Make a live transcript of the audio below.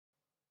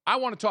I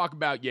want to talk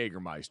about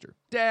Jägermeister.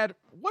 Dad,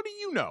 what do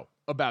you know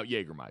about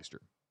Jägermeister?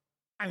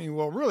 I mean,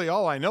 well, really,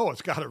 all I know,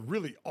 it's got a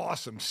really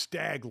awesome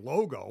stag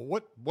logo.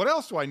 What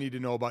else do I need to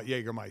know about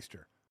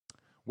Jägermeister?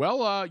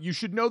 Well, you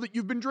should know that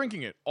you've been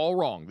drinking it all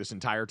wrong this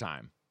entire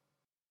time.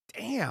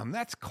 Damn,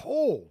 that's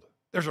cold.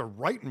 There's a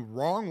right and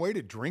wrong way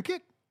to drink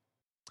it?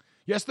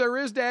 Yes, there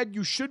is, Dad.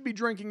 You should be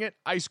drinking it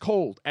ice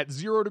cold at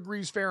 0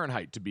 degrees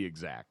Fahrenheit, to be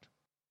exact.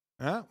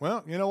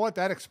 Well, you know what?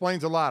 That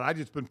explains a lot. I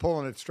just been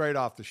pulling it straight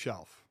off the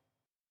shelf.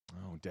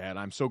 Oh, Dad,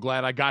 I'm so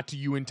glad I got to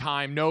you in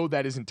time. No,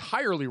 that is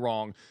entirely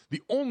wrong.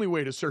 The only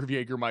way to serve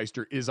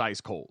Jägermeister is ice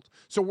cold.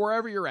 So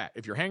wherever you're at,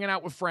 if you're hanging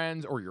out with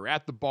friends or you're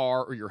at the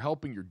bar or you're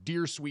helping your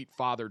dear sweet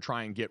father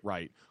try and get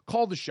right,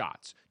 call the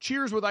shots.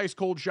 Cheers with ice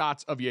cold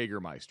shots of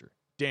Jägermeister.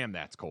 Damn,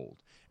 that's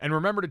cold. And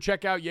remember to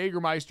check out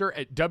Jägermeister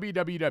at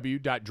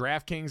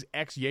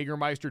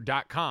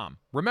www.draftkingsxjagermeister.com.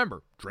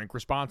 Remember, drink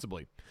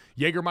responsibly.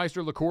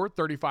 Jägermeister liqueur,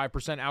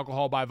 35%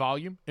 alcohol by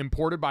volume,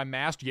 imported by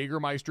Mast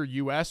Jägermeister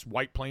US,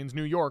 White Plains,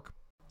 New York.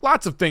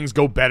 Lots of things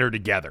go better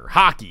together.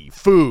 Hockey,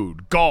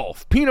 food,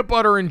 golf, peanut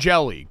butter and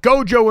jelly,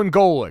 Gojo and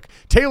Golic,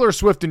 Taylor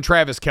Swift and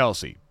Travis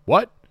Kelce.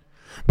 What?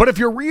 But if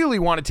you really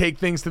want to take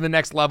things to the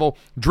next level,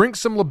 drink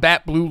some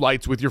Labatt Blue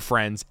Lights with your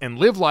friends and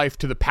live life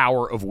to the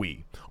power of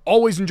we.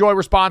 Always enjoy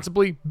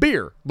responsibly.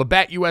 Beer,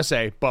 Labatt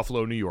USA,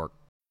 Buffalo, New York.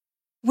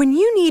 When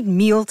you need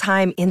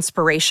mealtime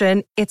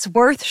inspiration, it's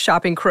worth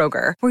shopping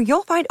Kroger, where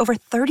you'll find over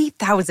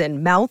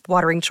 30,000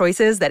 mouth-watering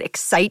choices that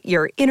excite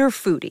your inner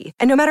foodie.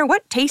 And no matter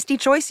what tasty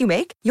choice you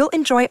make, you'll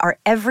enjoy our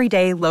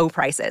everyday low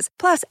prices,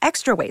 plus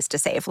extra ways to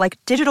save, like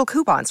digital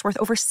coupons worth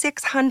over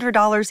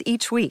 $600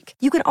 each week.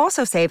 You can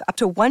also save up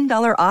to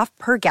 $1 off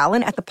per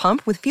gallon at the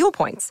pump with fuel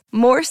points.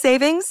 More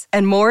savings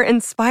and more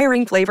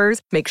inspiring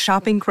flavors make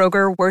shopping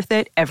Kroger worth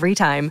it every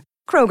time.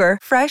 Kroger,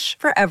 fresh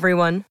for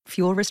everyone.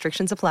 Fuel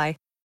restrictions apply.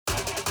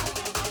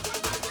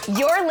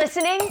 You're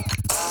listening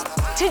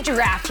to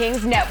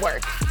DraftKings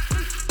Network.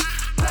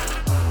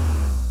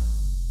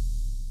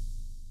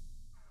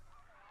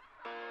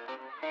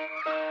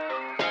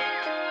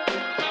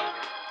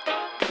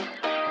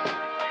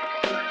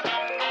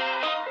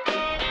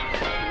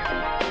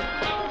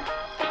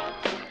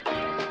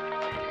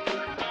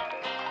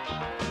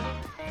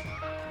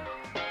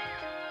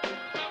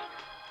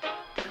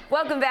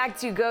 Welcome back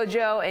to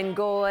Gojo and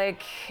Golic.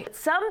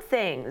 Some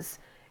things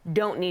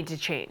don't need to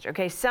change,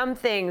 okay? Some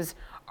things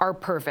are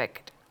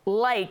perfect,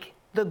 like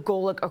the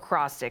Golic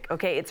acrostic,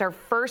 okay? It's our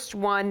first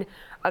one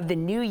of the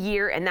new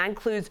year, and that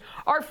includes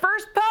our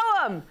first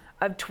poem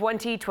of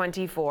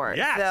 2024.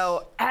 Yes.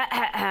 So,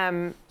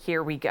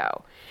 here we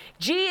go.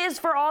 G is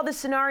for all the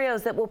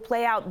scenarios that will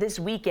play out this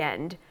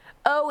weekend.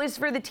 O is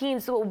for the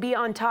teams that will be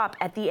on top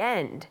at the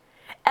end.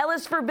 L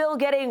is for Bill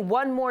getting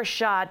one more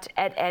shot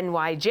at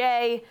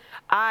NYJ.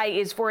 I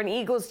is for an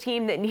Eagles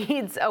team that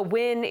needs a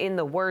win in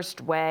the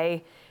worst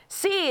way.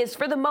 C is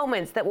for the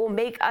moments that will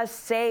make us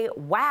say,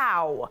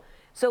 wow.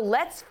 So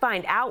let's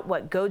find out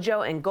what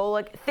Gojo and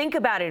Golic think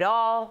about it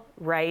all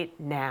right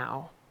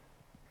now.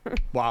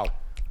 Wow.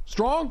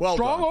 Strong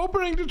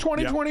opening to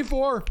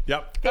 2024.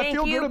 Yep. I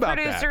feel good about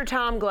producer that.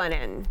 Tom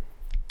Glennon.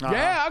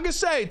 Yeah, I'm going to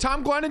say,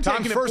 Tom Glennon Tom's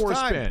taking it first for a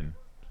time. spin.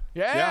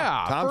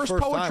 Tom's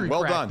first poetry time.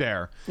 Well crack done.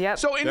 there. Yep.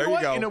 So There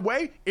you go. in a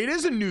way, it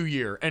is a new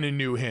year and a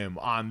new him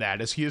on that,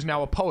 as he is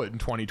now a poet in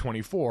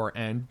 2024,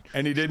 and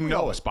he didn't we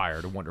all know it.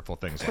 aspire to wonderful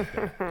things like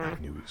that. I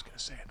knew he was going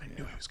to say it. I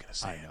knew he was going to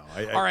say it.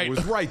 I All right. It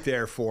was right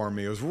there for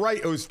me. It was right.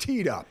 It was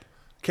teed up.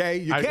 Okay?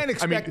 You can't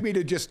expect me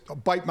to just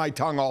bite my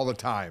tongue all the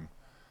time.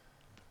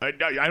 I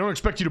don't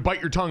expect you to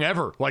bite your tongue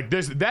ever. Like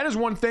this, that is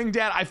one thing,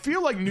 Dad. I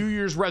feel like New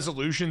Year's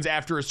resolutions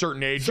after a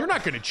certain age, you're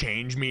not going to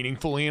change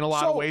meaningfully in a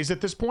lot of ways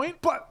at this point.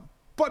 But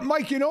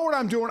Mike, you know what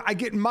I'm doing? I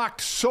get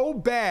mocked so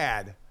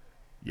bad,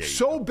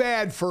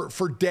 bad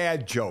for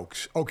dad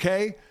jokes,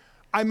 okay?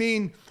 I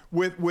mean,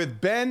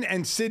 with Ben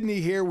and Sydney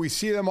here, we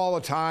see them all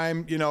the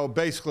time. You know,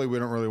 basically we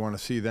don't really want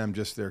to see them,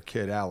 just their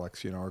kid,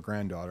 Alex, you know, our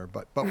granddaughter.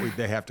 But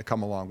they have to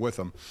come along with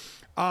them.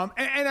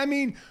 And I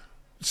mean,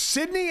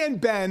 Sydney and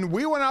Ben,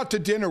 we went out to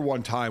dinner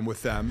one time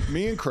with them,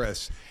 me and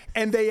Chris,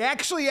 and they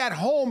actually at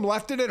home,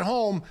 left it at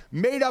home,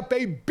 made up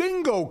a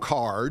bingo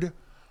card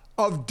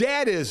of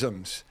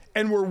dadisms.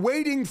 And were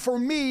waiting for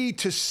me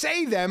to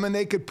say them, and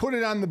they could put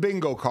it on the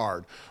bingo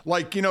card.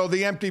 Like, you know,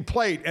 the empty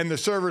plate, and the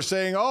server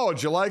saying, oh,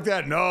 did you like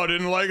that? No, I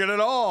didn't like it at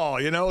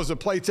all. You know, as the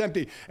plate's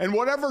empty. And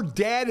whatever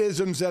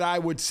dadisms that I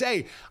would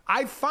say,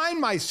 I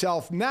find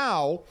myself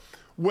now,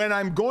 when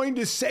I'm going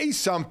to say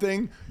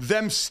something,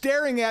 them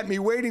staring at me,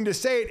 waiting to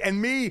say it,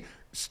 and me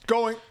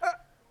going...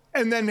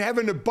 and then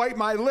having to bite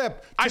my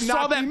lip. I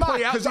saw that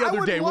play out the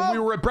other day when we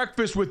were at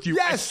breakfast with you.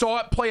 Yes. I saw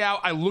it play out.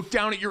 I looked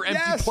down at your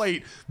empty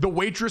plate. The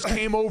waitress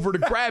came over to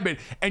grab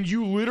it, and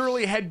you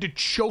literally had to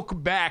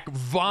choke back,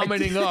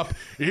 vomiting up.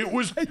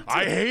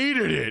 I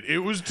hated it. It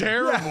was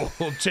terrible.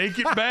 Yeah. Take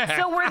it back.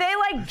 So were they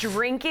like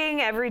drinking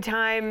every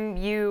time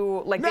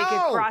you, like they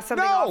could cross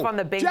something off on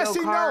the bingo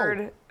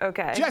card? No.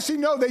 Okay. Jesse,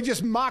 no, they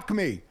just mock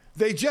me.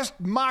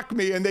 mock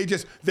me, and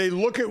they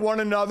look at one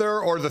another,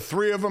 or the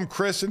three of them,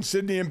 Chris and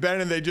Sydney and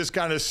Ben, and they just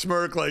kind of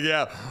smirk like,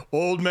 yeah,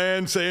 old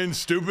man saying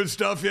stupid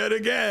stuff yet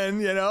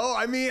again, you know?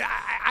 I mean,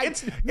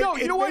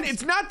 you know what?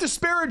 It's not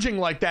disparaging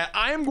like that.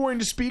 I am going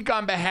to speak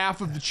on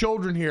behalf of the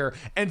children here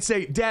and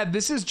say, Dad,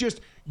 this is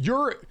just,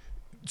 you're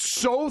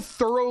so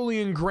thoroughly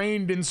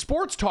ingrained in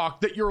sports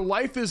talk that your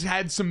life has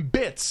had some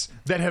bits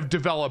that have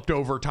developed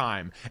over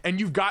time, and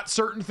you've got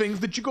certain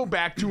things that you go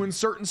back to in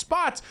certain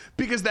spots,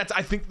 because that's,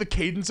 I think, the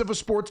cadence of a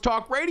sports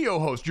talk radio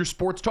host, your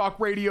sports talk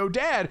radio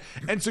dad.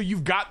 And so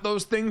you've got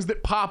those things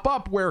that pop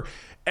up where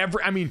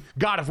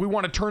God, if we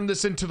want to turn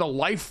this into the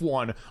life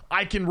one,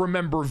 I can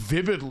remember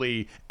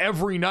vividly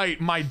every night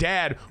my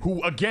dad,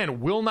 who again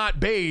will not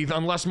bathe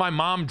unless my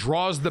mom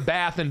draws the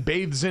bath and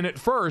bathes in it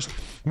first,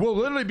 will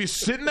literally be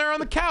sitting there on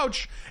the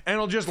couch and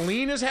he'll just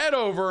lean his head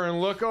over and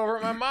look over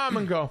at my mom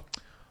and go,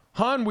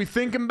 "Hon, we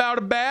thinking about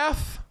a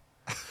bath?"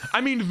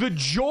 I mean, the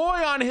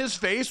joy on his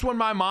face when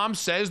my mom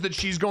says that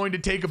she's going to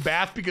take a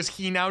bath because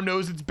he now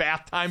knows it's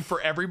bath time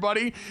for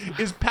everybody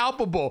is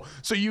palpable.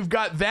 So you've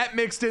got that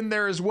mixed in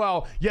there as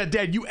well. Yeah,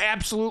 Dad, you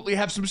absolutely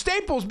have some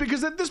staples,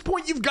 because at this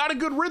point you've got a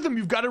good rhythm,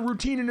 you've got a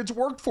routine, and it's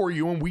worked for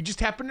you, and we just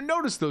happen to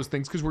notice those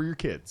things because we're your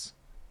kids.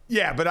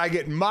 Yeah, but I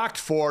get mocked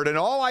for it, and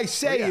all I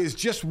say is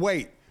just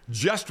wait.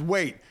 Just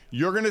wait.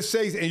 You're going to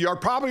say, and you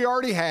probably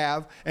already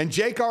have, and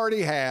Jake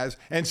already has,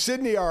 and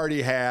Sydney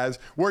already has,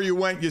 where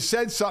you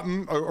said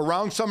something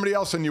around somebody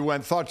else,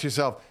 and thought to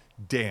yourself,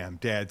 damn,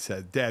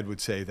 Dad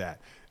would say that.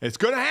 It's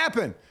going to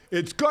happen.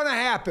 It's going to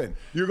happen.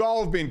 You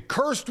all have been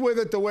cursed with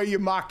it the way you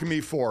mocked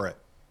me for it.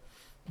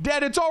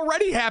 Dad, it's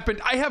already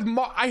happened. I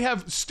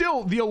have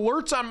still the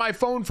alerts on my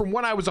phone from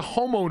when I was a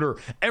homeowner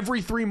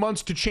every 3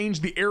 months to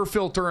change the air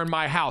filter in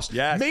my house.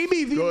 Yes,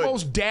 maybe the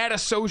most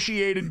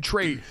dad-associated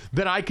trait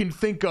that I can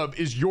think of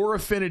is your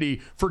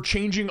affinity for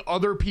changing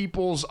other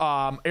people's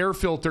air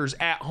filters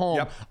at home.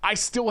 Yep. I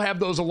still have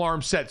those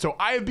alarms set. So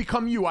I have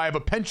become you. I have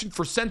a penchant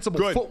for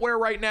sensible footwear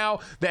right now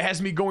that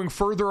has me going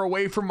further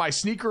away from my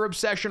sneaker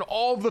obsession.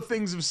 All of the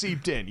things have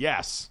seeped in.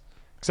 Yes.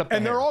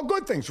 And they're all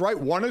good things, right?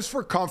 One is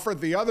for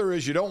comfort. The other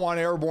is you don't want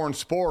airborne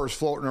spores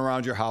floating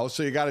around your house,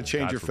 so you got to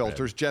change your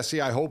filters.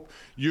 Jesse, I hope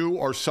you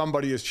or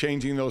somebody is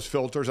changing those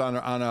filters on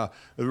a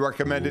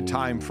recommended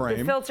time frame.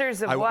 The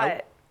filters of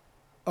what?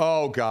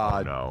 Oh,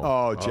 God.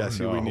 Oh,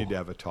 Jesse, we need to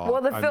have a talk.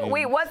 Well,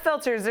 wait, what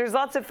filters? There's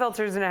lots of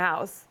filters in a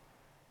house.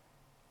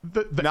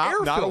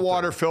 Not a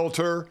water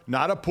filter,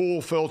 not a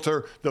pool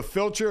filter. The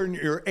filter in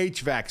your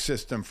HVAC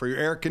system for your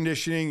air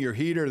conditioning, your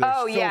heater.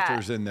 There's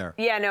filters in there.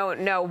 Yeah,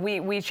 no,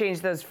 we change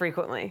those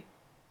frequently.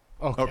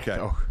 Okay.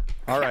 All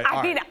right.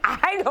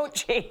 I don't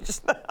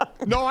change them.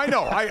 No, I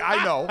know.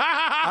 I know.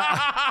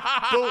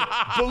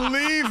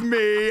 Believe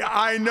me,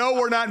 I know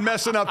we're not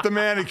messing up the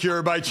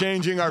manicure by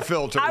changing our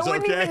filters. I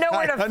wouldn't even know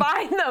where to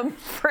find them,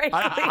 frankly.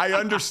 I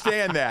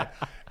understand that.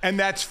 And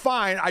that's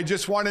fine. I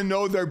just want to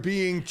know they're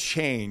being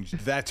changed.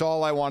 That's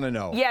all I want to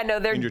know. Yeah, no,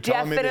 they're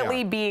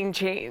definitely being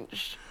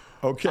changed.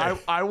 Okay.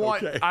 I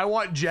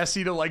want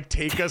Jesse to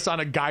take us on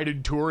a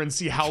guided tour and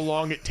see how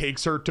long it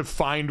takes her to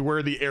find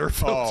where the air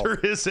filter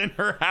is in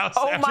her house.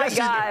 Oh my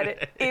God.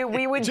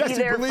 We would be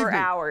there for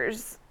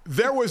hours.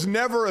 There was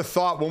never a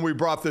thought when we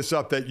brought this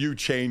up that you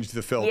changed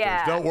the filters.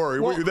 Yeah. Don't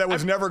worry. That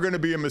was never going to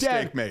be a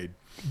mistake made.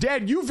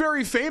 Dad, you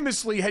very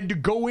famously had to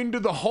go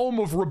into the home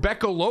of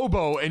Rebecca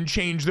Lobo and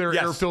change their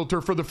air filter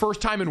for the first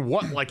time in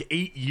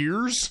 8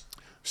 years?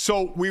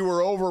 So we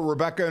were over,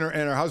 Rebecca and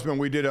her husband,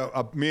 we did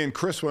me and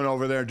Chris went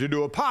over there to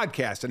do a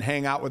podcast and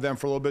hang out with them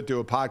for a little bit,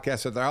 do a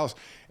podcast at their house.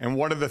 And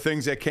one of the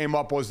things that came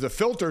up was the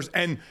filters.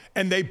 And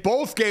they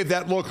both gave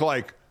that look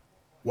like,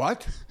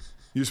 what?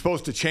 You're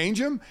supposed to change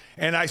them?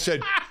 And I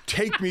said,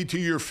 take me to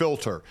your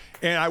filter.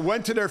 And I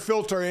went to their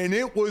filter, and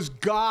it was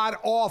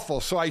god-awful.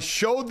 So I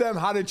showed them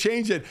how to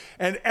change it.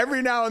 And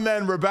every now and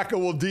then, Rebecca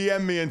will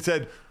DM me and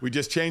said, we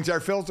just changed our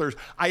filters.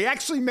 I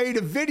actually made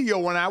a video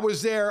when I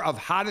was there of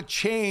how to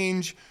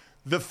change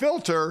the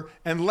filter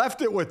and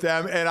left it with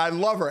them. And I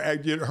love her.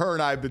 Her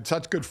and I have been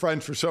such good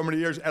friends for so many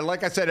years. And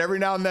like I said, every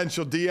now and then,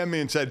 she'll DM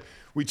me and said,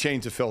 we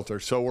changed the filter,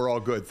 so we're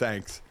all good.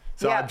 Thanks.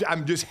 So yeah.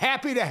 I'm just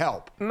happy to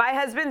help. My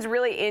husband's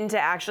really into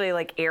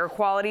actually air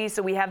quality.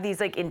 So we have these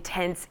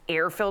intense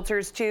air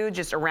filters too,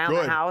 just around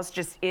the house,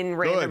 just in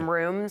random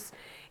rooms.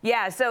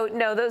 Yeah. So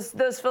no,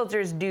 those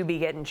filters do be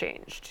getting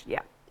changed.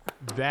 Yeah.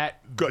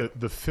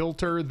 The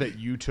filter that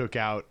you took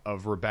out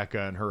of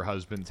Rebecca and her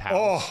husband's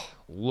house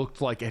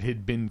looked like it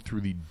had been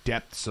through the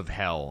depths of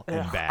hell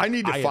and back. I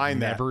need to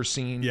find that. Never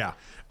seen. Yeah.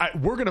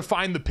 We're going to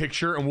find the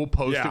picture and we'll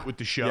post it with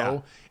the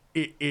show.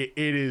 Yeah. It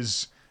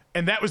is...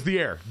 And that was the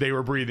air they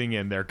were breathing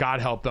in there. God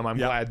help them. I'm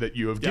glad that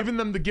you have given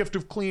them the gift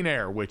of clean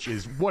air, which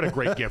is what a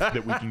great gift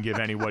that we can give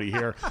anybody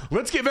here.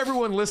 Let's give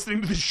everyone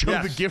listening to the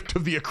show the gift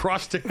of the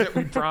acrostic that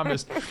we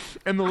promised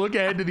and the look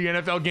ahead to the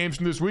NFL games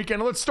from this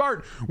weekend. Let's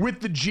start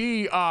with the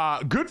G.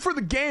 Good for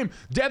the game.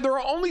 Dad, there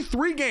are only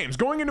 3 games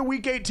going into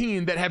Week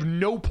 18 that have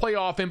no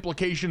playoff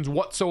implications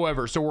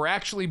whatsoever. So we're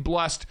actually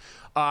blessed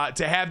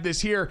to have this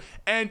here.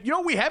 And,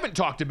 we haven't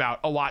talked about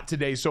a lot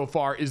today so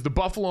far is the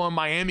Buffalo and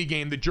Miami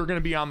game that you're going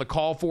to be on the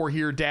call for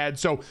here, Dad.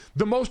 So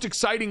the most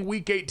exciting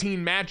Week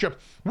 18 matchup,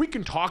 we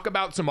can talk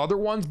about some other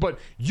ones, but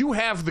you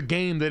have the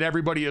game that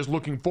everybody is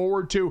looking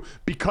forward to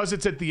because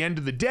it's at the end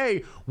of the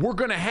day. We're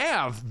going to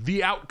have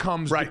the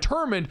outcomes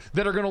determined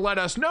that are going to let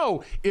us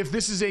know if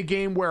this is a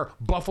game where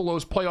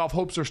Buffalo's playoff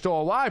hopes are still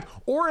alive,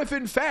 or if,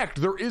 in fact,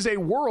 there is a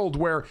world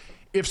where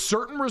if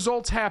certain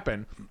results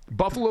happen,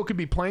 Buffalo could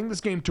be playing this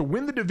game to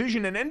win the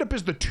division and end up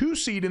as the 2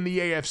 seed in the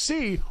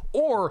AFC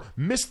or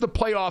miss the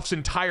playoffs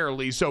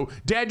entirely. So,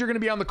 Dad, you're going to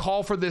be on the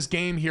call for this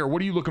game here.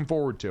 What are you looking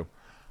forward to?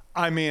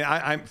 I mean,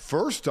 I'm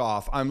first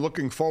off, I'm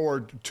looking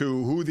forward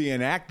to who the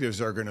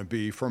inactives are going to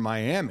be for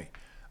Miami.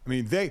 I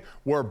mean,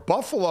 where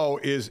Buffalo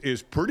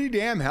is pretty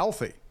damn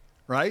healthy,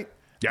 right?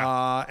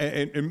 Yeah.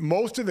 And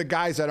most of the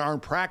guys that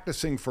aren't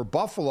practicing for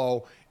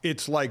Buffalo,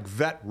 it's like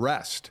vet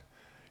rest.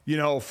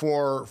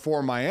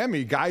 For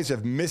Miami, guys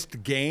have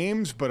missed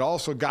games, but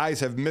also guys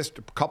have missed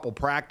a couple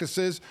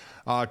practices.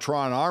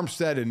 Tron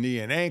Armstead, a knee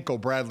and ankle.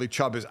 Bradley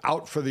Chubb is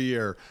out for the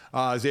year.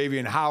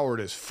 Xavier Howard,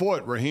 his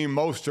foot. Raheem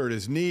Mostert,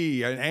 his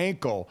knee and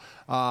ankle.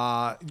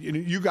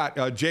 You got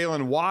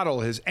Jalen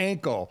Waddle, his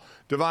ankle.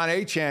 Devon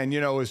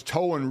Achane, his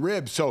toe and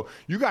rib. So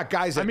you got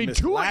guys that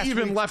missed Tua last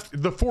even week.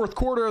 left the fourth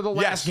quarter of the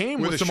last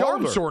game with some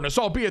arm soreness,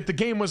 albeit the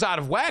game was out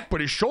of whack, but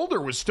his shoulder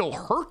was still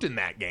hurt in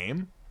that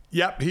game.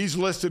 Yep, he's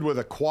listed with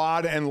a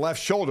quad and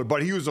left shoulder,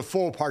 but he was a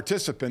full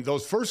participant.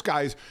 Those first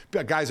guys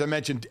I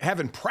mentioned,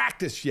 haven't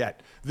practiced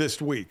yet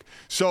this week.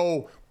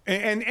 So,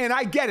 and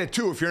I get it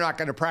too, if you're not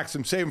going to practice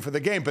them, save them for the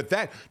game. But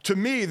that, to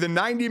me, the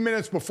 90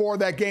 minutes before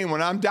that game,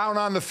 when I'm down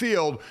on the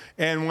field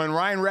and when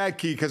Ryan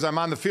Radke, because I'm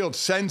on the field,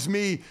 sends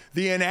me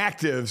the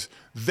inactives,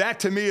 that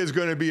to me is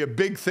going to be a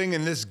big thing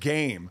in this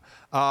game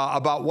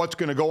about what's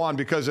going to go on.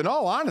 Because in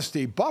all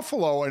honesty,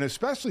 Buffalo, and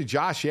especially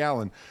Josh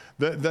Allen,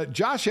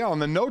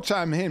 the notes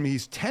on him,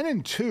 he's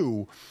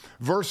 10-2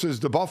 versus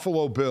the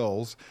Buffalo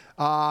Bills.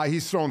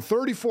 He's thrown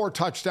 34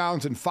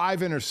 touchdowns and 5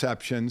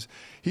 interceptions.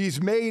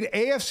 He's made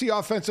AFC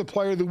Offensive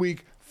Player of the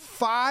Week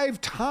 5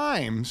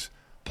 times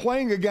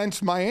playing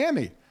against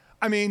Miami.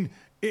 I mean,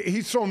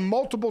 he's thrown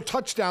multiple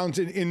touchdowns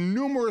in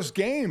numerous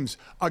games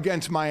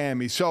against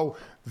Miami. So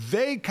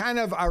they kind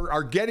of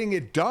are getting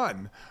it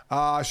done.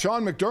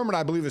 Sean McDermott,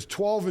 I believe, is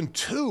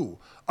 12-2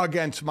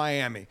 against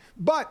Miami.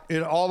 But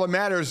all that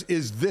matters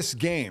is this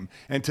game.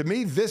 And to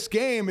me, this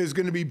game is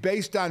going to be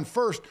based on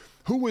first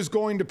who is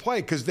going to play,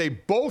 because they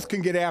both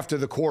can get after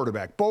the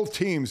quarterback. Both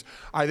teams,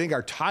 I think,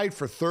 are tied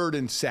for third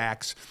in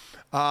sacks.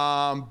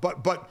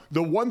 But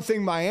the one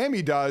thing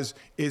Miami does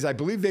is I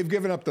believe they've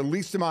given up the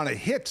least amount of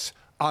hits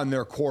on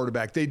their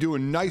quarterback. They do a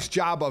nice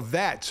job of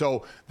that.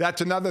 So that's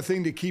another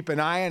thing to keep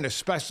an eye on,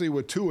 especially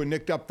with Tua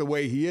nicked up the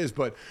way he is.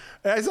 But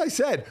as I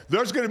said,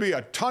 there's going to be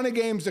a ton of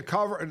game to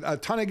cover, and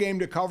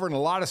a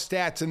lot of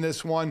stats in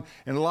this one,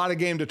 and a lot of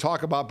game to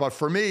talk about. But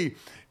for me,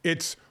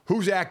 it's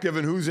who's active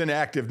and who's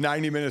inactive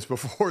 90 minutes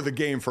before the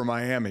game for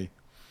Miami.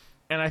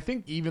 And I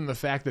think even the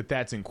fact that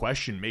that's in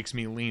question makes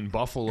me lean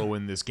Buffalo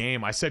in this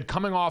game. I said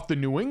coming off the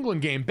New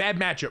England game, bad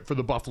matchup for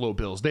the Buffalo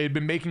Bills. They had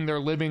been making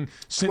their living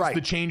since the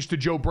change to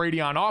Joe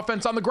Brady on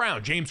offense on the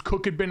ground. James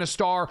Cook had been a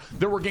star.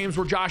 There were games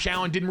where Josh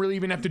Allen didn't really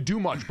even have to do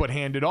much but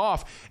hand it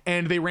off.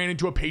 And they ran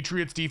into a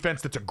Patriots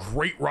defense that's a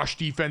great rush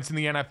defense in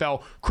the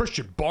NFL.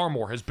 Christian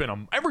Barmore has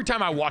been every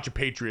time I watch a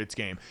Patriots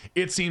game,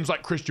 it seems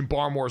like Christian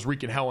Barmore is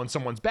wreaking hell in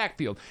someone's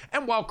backfield.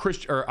 And while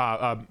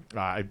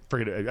I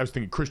was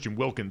thinking Christian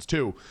Wilkins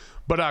too.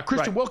 But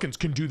Christian Wilkins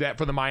can do that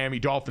for the Miami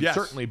Dolphins,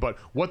 certainly. But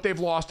what they've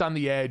lost on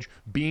the edge,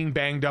 being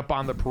banged up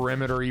on the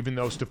perimeter, even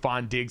though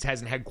Stephon Diggs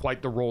hasn't had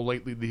quite the role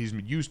lately that he's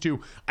been used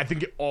to, I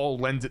think it all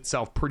lends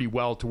itself pretty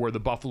well to where the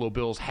Buffalo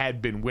Bills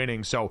had been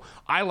winning. So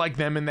I like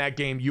them in that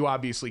game. You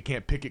obviously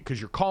can't pick it because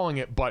you're calling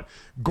it, but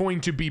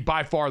going to be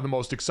by far the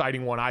most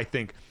exciting one, I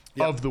think,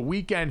 of the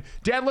weekend.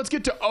 Dad, let's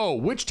get to O.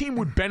 Which team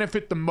would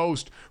benefit the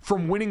most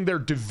from winning their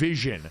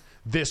division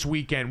this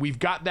weekend? We've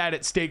got that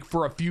at stake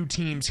for a few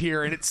teams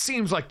here, and it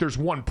seems like there's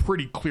one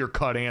pretty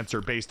clear-cut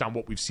answer based on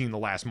what we've seen the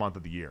last month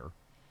of the year.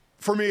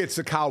 For me, it's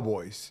the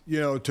Cowboys,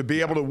 to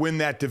be able to win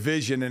that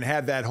division and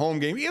have that home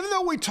game. Even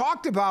though we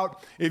talked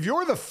about if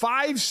you're the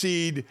 5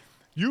 seed,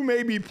 you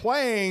may be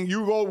playing,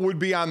 would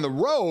be on the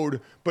road,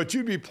 but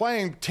you'd be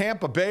playing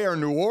Tampa Bay or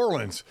New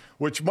Orleans,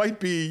 which might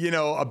be,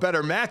 a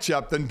better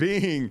matchup than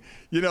being,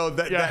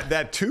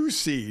 that 2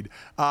 seed,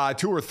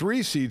 2 or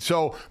 3 seed.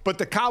 So, but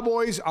the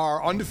Cowboys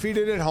are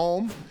undefeated at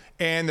home,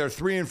 and they're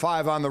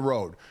 3-5 on the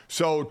road.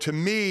 So to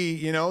me,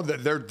 you know,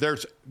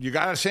 there's you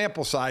got a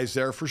sample size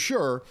there for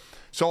sure.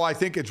 So I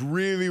think it's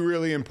really,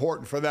 really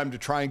important for them to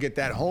try and get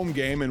that home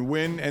game and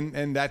win,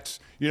 and that's,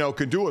 you know,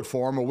 could do it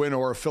for them. A win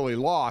or a Philly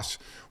loss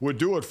would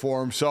do it for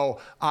them. So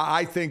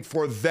I think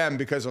for them,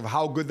 because of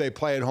how good they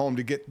play at home,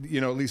 to get,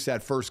 you know, at least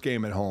that first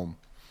game at home.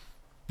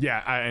 Yeah,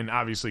 and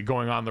obviously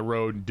going on the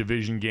road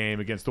division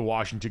game against the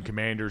Washington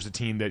Commanders, a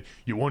team that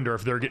you wonder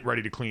if they're getting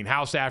ready to clean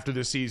house after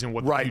this season,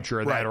 what the future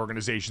of that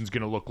organization is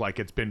going to look like.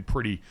 It's been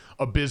pretty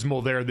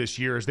abysmal there this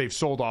year as they've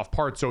sold off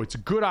parts, so it's a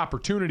good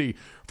opportunity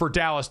for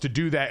Dallas to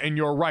do that. And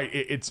you're right,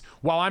 it's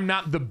while I'm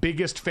not the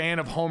biggest fan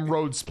of home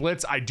road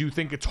splits, I do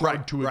think it's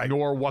hard to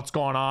ignore what's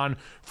gone on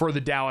for the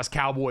Dallas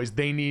Cowboys.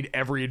 They need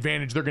every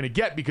advantage they're going to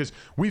get because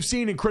we've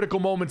seen in critical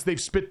moments they've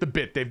spit the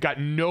bit. They've got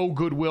no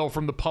goodwill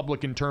from the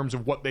public in terms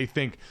of what they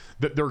think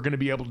that they're going to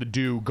be able to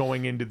do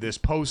going into this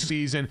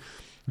postseason.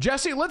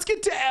 Jesse, let's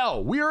get to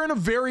L. We are in a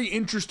very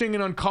interesting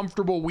and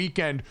uncomfortable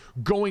weekend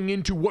going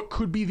into what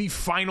could be the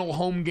final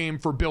home game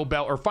for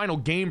final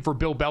game for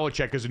Bill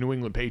Belichick as a New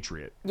England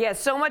Patriot. Yeah,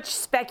 so much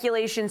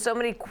speculation, so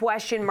many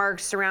question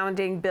marks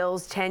surrounding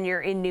Bill's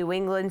tenure in New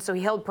England. So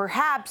he held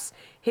perhaps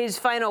his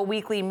final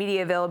weekly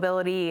media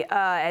availability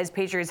as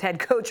Patriots head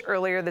coach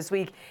earlier this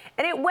week,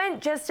 and it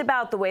went just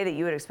about the way that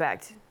you would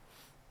expect.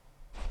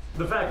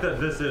 The fact that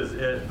this is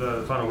it,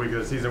 the final week of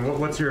the season,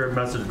 what's your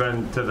message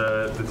been to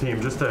the team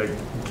just to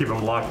keep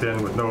them locked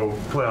in with no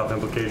playoff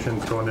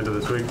implications going into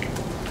this week?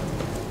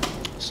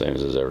 Same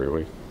as every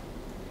week.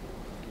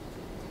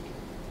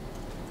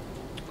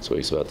 This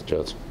week's about the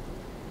Jets.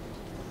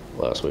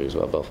 Last week was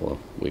about Buffalo.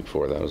 Week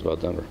before that was about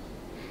Denver.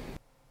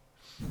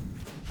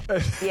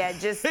 Yeah,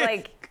 just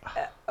like,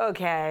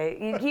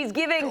 okay. He's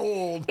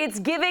giving, it's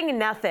giving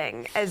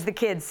nothing, as the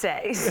kids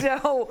say.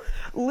 So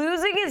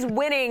losing is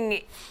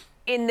winning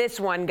in this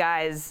one,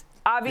 guys.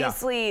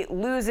 Obviously,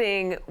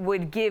 losing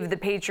would give the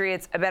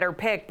Patriots a better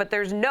pick, but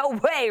there's no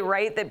way,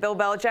 right, that Bill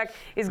Belichick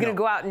is going to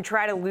go out and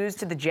try to lose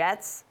to the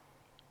Jets?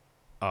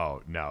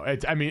 Oh, no.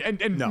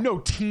 No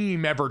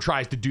team ever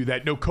tries to do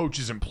that. No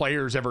coaches and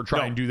players ever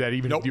try and do that,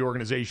 even if the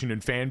organization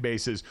and fan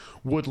bases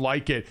would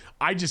like it.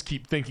 I just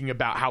keep thinking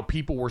about how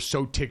people were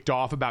so ticked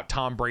off about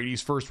Tom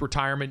Brady's first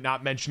retirement,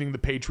 not mentioning the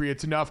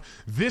Patriots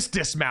enough. This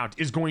dismount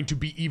is going to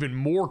be even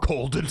more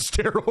cold and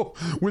sterile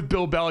with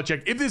Bill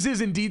Belichick. If this is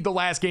indeed the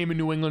last game in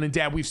New England, and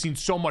Dad, we've seen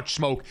so much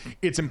smoke,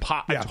 it's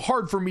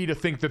hard for me to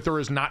think that there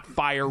is not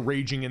fire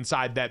raging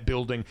inside that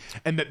building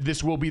and that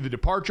this will be the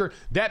departure.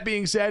 That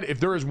being said, if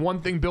there is one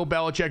thing Bill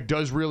Belichick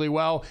does really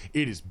well,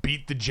 it is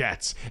beat the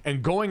Jets.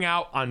 And going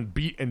out on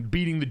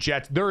beating the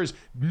Jets, there is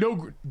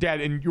no, Dad,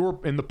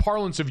 in the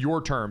parlance of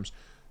your terms,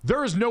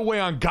 there is no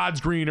way on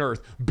God's green earth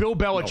Bill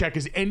Belichick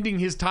is ending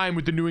his time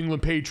with the New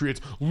England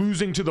Patriots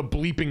losing to the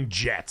bleeping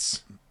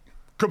Jets.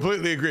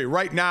 Completely agree.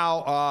 Right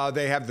now,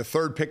 they have the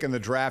third pick in the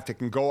draft. It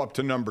can go up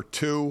to number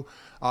 2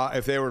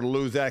 if they were to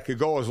lose that. It could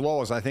go as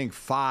low as, I think,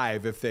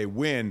 5 if they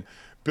win.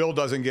 Bill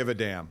doesn't give a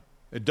damn.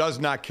 It does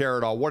not care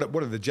at all. What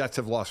are the Jets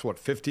have lost,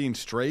 15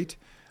 straight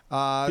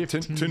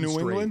to New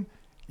England?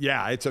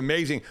 Yeah, it's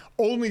amazing.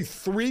 Only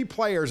 3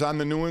 players on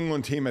the New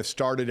England team have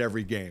started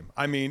every game.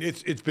 I mean,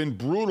 it's been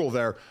brutal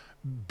there.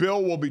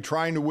 Bill will be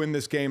trying to win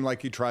this game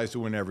like he tries to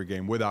win every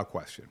game, without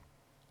question.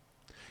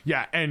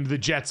 Yeah, and the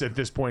Jets at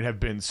this point have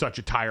been such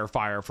a tire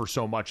fire for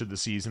so much of the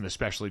season,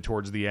 especially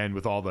towards the end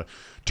with all the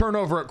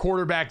turnover at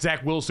quarterback.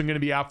 Zach Wilson going to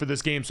be out for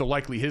this game, so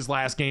likely his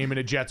last game in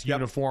a Jets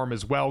uniform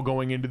as well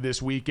going into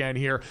this weekend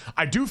here.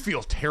 I do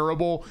feel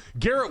terrible.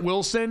 Garrett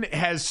Wilson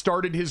has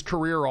started his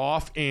career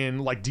off in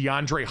like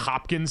DeAndre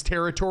Hopkins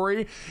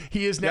territory.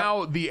 He is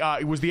now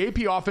was the AP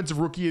Offensive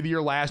Rookie of the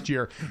Year last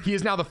year. He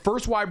is now the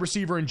first wide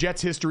receiver in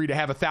Jets history to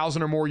have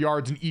 1,000 or more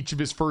yards in each of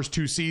his first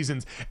 2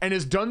 seasons, and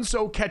has done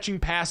so catching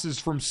passes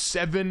from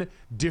 7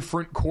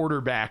 different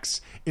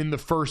quarterbacks in the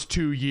first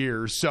 2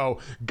 years. So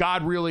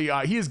God really,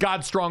 he is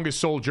God's strongest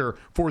soldier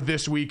for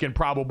this week and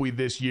probably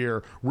this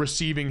year,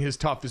 receiving his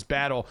toughest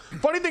battle.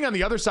 Funny thing on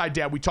the other side,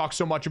 Dad, we talk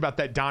so much about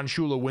that Don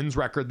Shula wins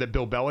record that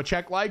Bill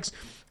Belichick likes.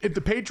 If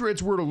the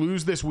Patriots were to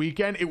lose this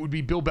weekend, it would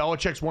be Bill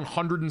Belichick's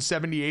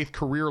 178th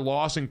career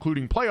loss,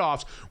 including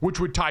playoffs, which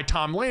would tie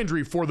Tom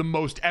Landry for the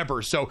most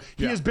ever. So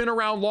he has been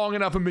around long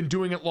enough and been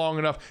doing it long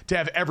enough to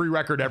have every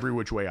record every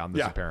which way on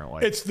this,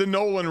 apparently. It's the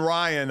Nolan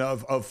Ryan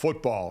of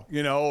football,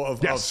 you know,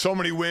 of so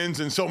many wins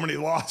and so many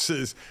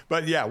losses.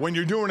 But, yeah, when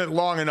you're doing it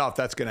long enough,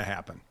 that's going to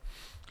happen.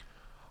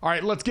 All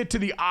right, let's get to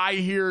the eye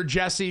here,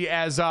 Jesse,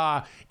 as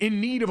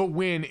in need of a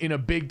win in a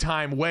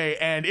big-time way.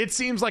 And it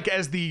seems like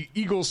as the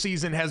Eagles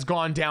season has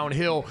gone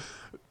downhill,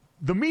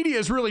 the media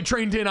is really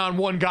trained in on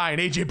one guy,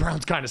 and A.J.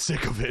 Brown's kind of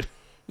sick of it.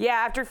 Yeah,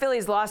 after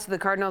Philly's loss to the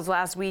Cardinals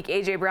last week,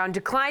 A.J. Brown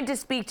declined to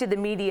speak to the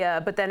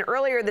media, but then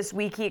earlier this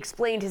week he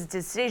explained his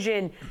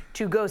decision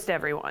to ghost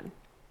everyone.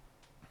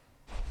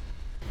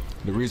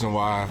 The reason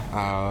why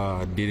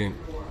I didn't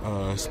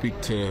speak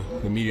to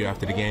the media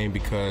after the game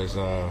because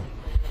I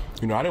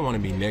didn't want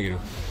to be negative,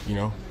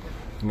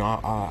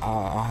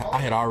 I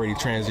had already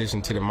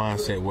transitioned to the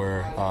mindset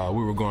where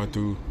we were going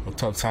through a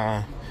tough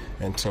time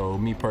And so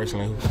me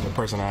personally, the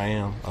person I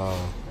am,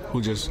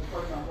 who just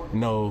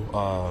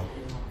know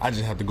I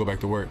just have to go back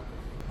to work.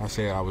 I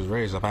said I was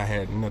raised, if I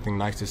had nothing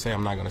nice to say,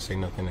 I'm not going to say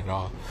nothing at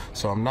all.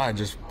 So I'm not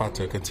just about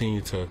to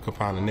continue to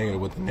compound the negative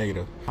with the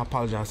negative. I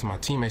apologize to my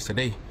teammates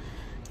today,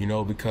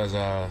 because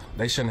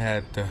they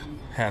shouldn't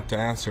have to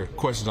answer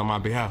questions on my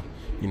behalf.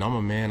 I'm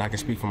a man, I can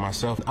speak for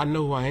myself. I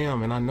know who I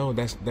am, and I know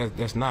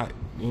that's not,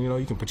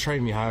 you can portray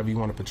me however you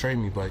want to portray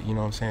me, but you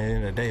know what I'm saying, at the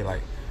end of the day,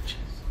 like,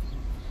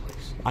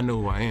 I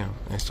know who I am.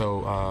 And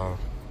so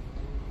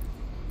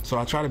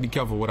I try to be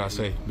careful what I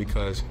say,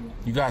 because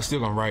you guys still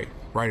gonna write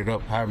it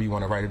up however you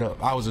want to write it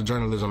up. I was a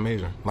journalism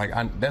major. Like,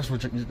 that's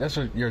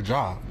your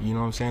job. You know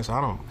what I'm saying? So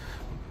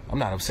I'm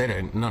not upset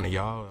at none of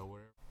y'all or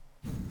whatever.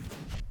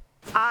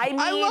 I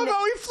love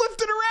how he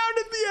flipped it around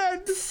at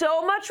the end.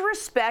 So much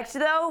respect,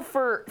 though,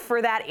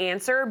 for that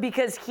answer,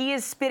 because he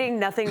is spitting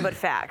nothing but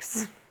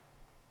facts.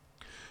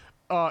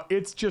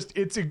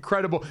 It's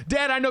incredible.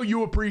 Dad, I know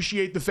you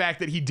appreciate the fact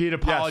that he did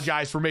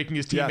apologize for making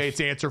his teammates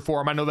answer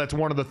for him. I know that's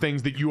one of the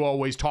things that you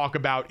always talk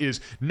about is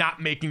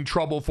not making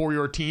trouble for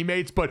your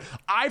teammates. But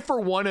I, for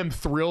one, am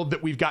thrilled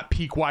that we've got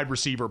peak wide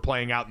receiver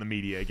playing out in the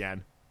media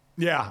again.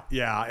 Yeah.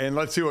 And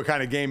let's see what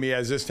kind of game he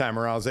has this time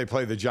around. As they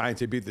play the Giants,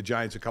 they beat the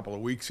Giants a couple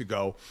of weeks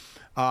ago.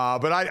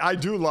 But I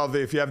do love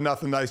that if you have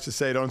nothing nice to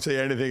say, don't say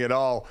anything at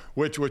all,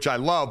 which I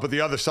love. But the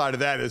other side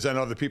of that is then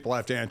other people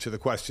have to answer the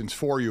questions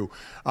for you.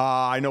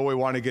 I know we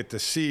want to get to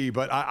C,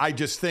 but I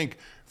just think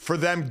for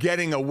them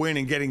getting a win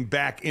and getting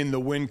back in the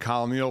win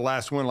column,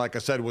 last win, like I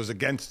said, was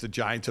against the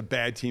Giants, a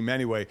bad team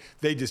anyway.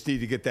 They just need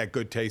to get that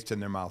good taste in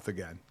their mouth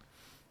again.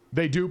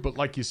 They do, but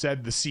like you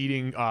said, the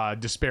seeding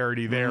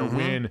disparity there,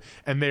 win,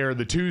 and they're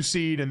the 2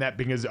 seed, and that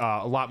brings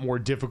a lot more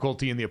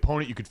difficulty in the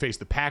opponent. You could face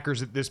the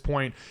Packers at this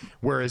point,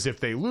 whereas if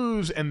they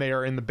lose and they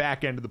are in the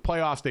back end of the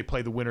playoffs, they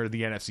play the winner of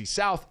the NFC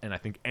South, and I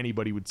think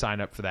anybody would sign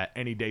up for that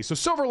any day. So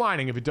silver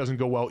lining if it doesn't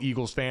go well,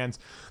 Eagles fans.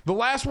 The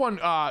last one,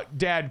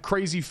 Dad,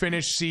 crazy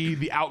finish, C,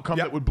 the outcome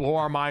that would blow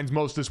our minds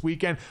most this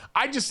weekend.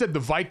 I just said the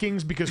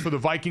Vikings, because for the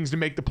Vikings to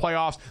make the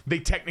playoffs, they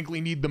technically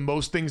need the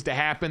most things to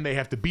happen. They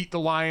have to beat the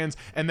Lions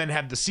and then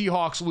have the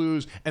Seahawks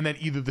lose, and then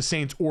either the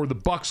Saints or the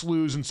Bucks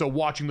lose, and so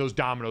watching those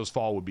dominoes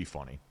fall would be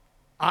funny.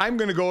 I'm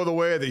going to go the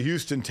way of the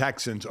Houston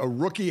Texans, a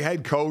rookie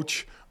head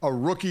coach, a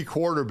rookie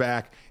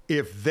quarterback.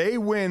 If they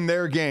win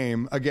their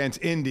game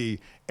against Indy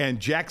and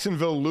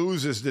Jacksonville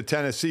loses to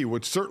Tennessee,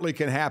 which certainly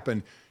can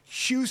happen,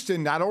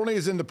 Houston not only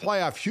is in the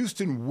playoff,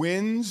 Houston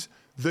wins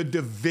the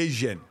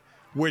division,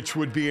 which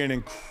would be an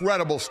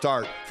incredible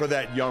start for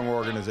that young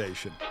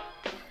organization.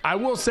 I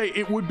will say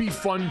it would be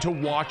fun to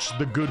watch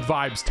the Good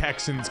Vibes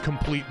Texans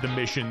complete the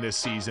mission this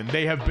season.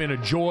 They have been a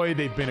joy.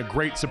 They've been a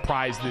great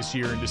surprise this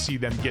year, and to see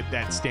them get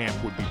that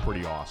stamp would be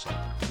pretty awesome.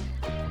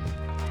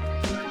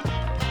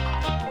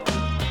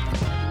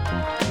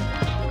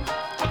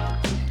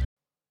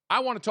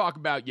 I want to talk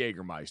about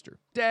Jägermeister.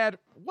 Dad,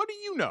 what do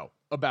you know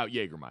about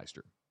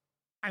Jägermeister?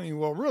 I mean,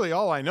 well, really,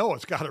 all I know,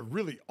 it's got a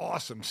really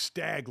awesome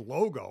stag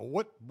logo.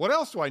 What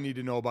else do I need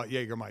to know about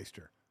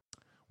Jägermeister?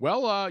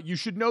 Well, you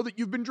should know that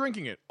you've been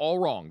drinking it all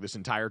wrong this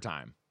entire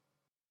time.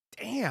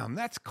 Damn,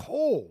 that's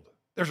cold.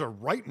 There's a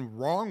right and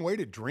wrong way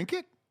to drink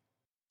it?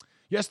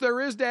 Yes,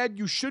 there is, Dad.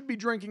 You should be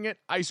drinking it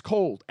ice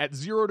cold at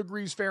 0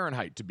 degrees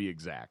Fahrenheit, to be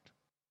exact.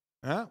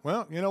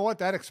 Well, you know what?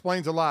 That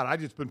explains a lot.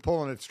 I've just been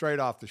pulling it straight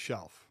off the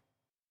shelf.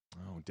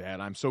 Oh, Dad,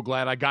 I'm so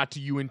glad I got to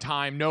you in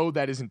time. No,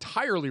 that is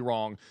entirely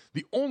wrong.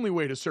 The only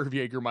way to serve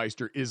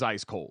Jägermeister is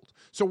ice cold.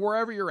 So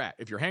wherever you're at,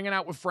 if you're hanging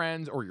out with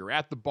friends or you're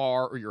at the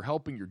bar or you're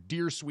helping your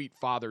dear sweet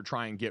father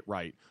try and get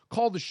right,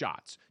 call the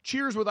shots.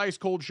 Cheers with ice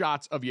cold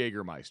shots of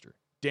Jägermeister.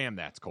 Damn,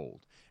 that's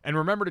cold. And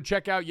remember to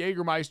check out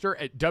Jägermeister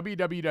at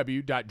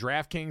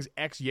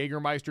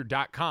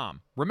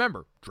www.draftkingsxjagermeister.com.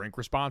 Remember, drink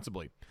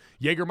responsibly.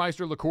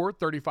 Jägermeister liqueur,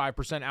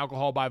 35%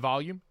 alcohol by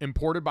volume,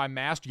 imported by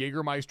Mast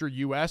Jägermeister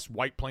US,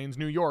 White Plains,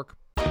 New York.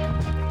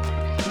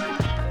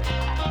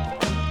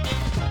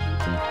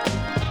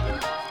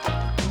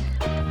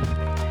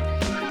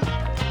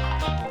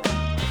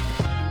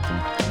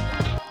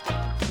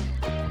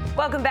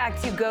 Welcome back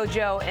to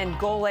Gojo and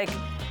Golic.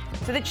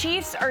 So the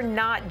Chiefs are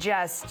not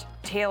just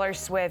Taylor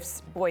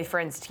Swift's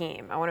boyfriend's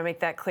team. I want to make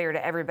that clear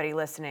to everybody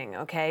listening,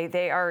 okay?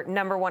 They are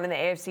number one in the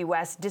AFC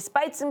West,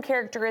 despite some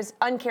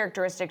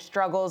uncharacteristic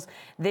struggles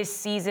this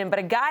season. But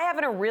a guy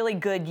having a really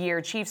good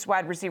year, Chiefs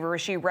wide receiver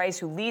Rashee Rice,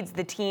 who leads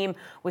the team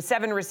with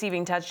 7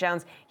 receiving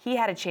touchdowns, he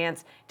had a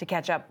chance to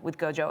catch up with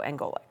Gojo and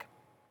Golic.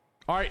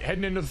 All right,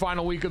 heading into the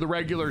final week of the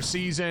regular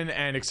season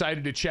and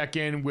excited to check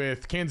in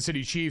with Kansas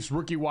City Chiefs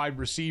rookie wide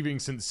receiving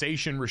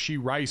sensation Rashee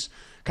Rice.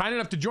 Kind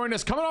enough to join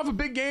us. Coming off a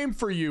big game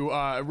for you,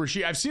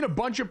 Rashee. I've seen a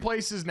bunch of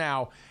places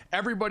now,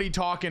 everybody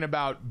talking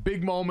about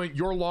big moment,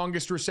 your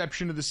longest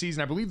reception of the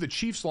season. I believe the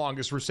Chiefs'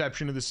 longest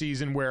reception of the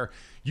season, where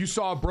you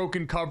saw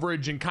broken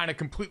coverage and kind of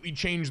completely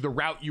changed the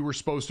route you were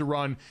supposed to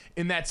run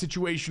in that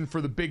situation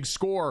for the big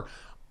score.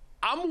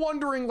 I'm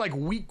wondering, like,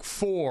 week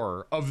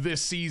 4 of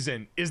this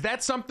season, is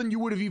that something you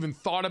would have even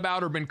thought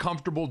about or been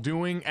comfortable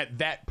doing at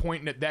that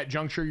point and at that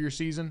juncture of your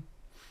season?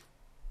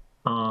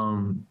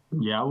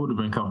 Yeah, I would have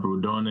been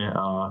comfortable doing it.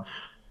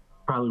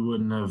 Probably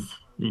wouldn't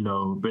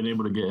have, been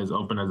able to get as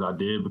open as I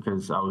did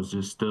because I was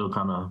just still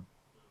kind of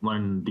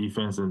learning the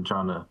defense and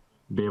trying to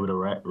be able to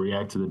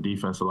react to the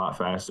defense a lot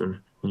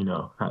faster,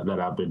 that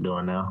I've been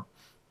doing now.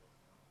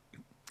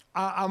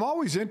 I'm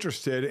always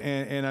interested,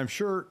 and I'm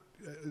sure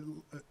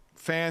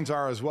fans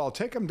are as well.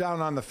 Take them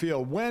down on the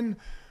field. When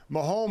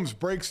Mahomes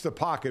breaks the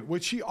pocket,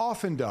 which he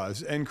often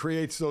does, and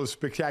creates those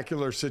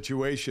spectacular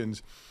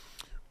situations,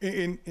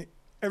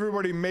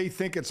 everybody may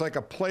think it's like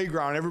a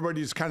playground.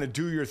 Everybody just kind of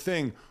do your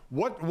thing.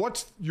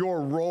 What's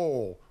your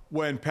role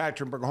when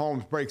Patrick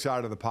Mahomes breaks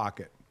out of the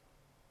pocket?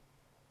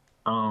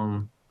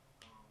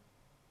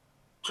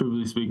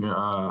 Truly speaking,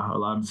 a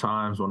lot of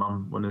times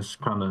when it's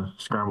kind of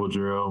scramble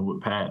drill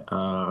with Pat,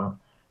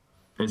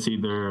 it's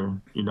either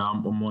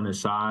I'm on his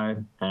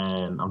side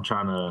and I'm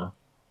trying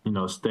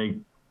to stay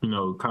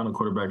kind of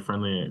quarterback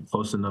friendly and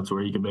close enough to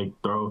where he can make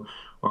the throw,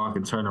 or I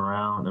can turn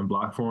around and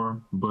block for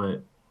him.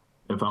 But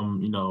if I'm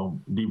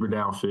deeper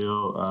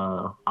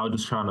downfield, I'll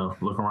just kind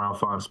of look around,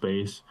 find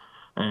space.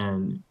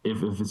 And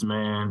if it's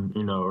man,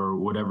 or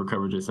whatever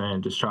coverage it's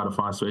in, just try to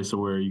find space to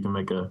where you can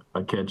make a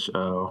catch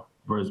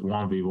versus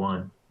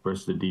 1v1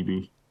 versus the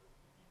DB.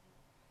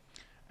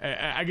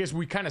 I guess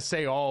we kind of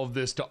say all of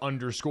this to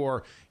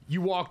underscore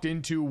you walked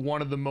into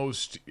one of the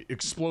most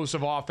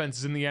explosive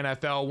offenses in the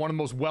NFL, one of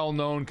the most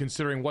well-known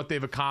considering what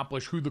they've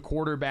accomplished, who the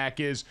quarterback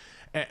is.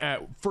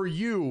 For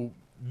you,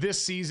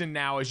 this season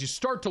now, as you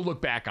start to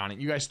look back on it,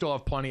 you guys still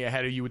have plenty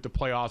ahead of you with the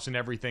playoffs and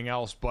everything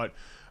else, but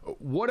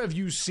what have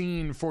you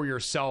seen for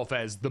yourself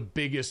as the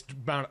biggest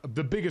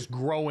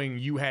growing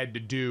you had to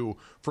do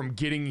from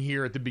getting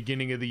here at the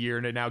beginning of the year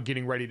to now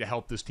getting ready to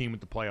help this team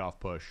with the playoff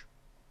push?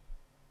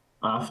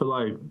 I feel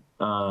like,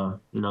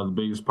 the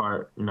biggest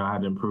part, I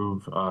had to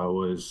improve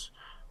was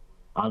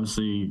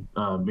obviously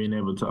being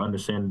able to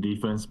understand the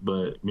defense,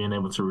 but being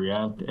able to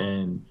react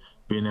and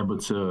being able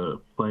to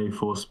play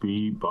full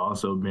speed, but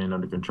also being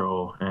under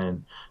control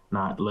and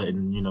not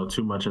letting,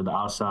 too much of the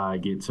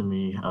outside get to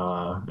me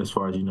as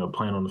far as,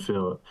 playing on the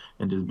field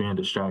and just being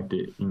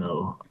distracted,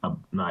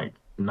 like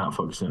not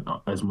focusing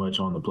as much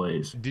on the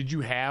plays. Did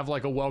you have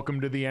like a welcome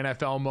to the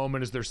NFL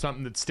moment? Is there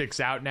something that sticks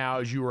out now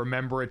as you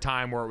remember a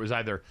time where it was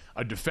either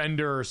a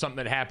defender or something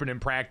that happened in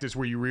practice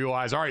where you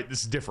realize, all right,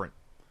 this is different?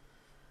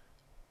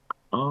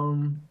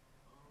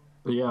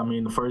 Yeah, I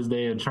mean, the first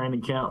day of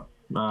training camp,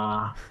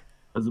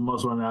 was the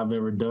most running I've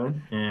ever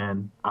done,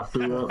 and I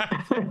threw up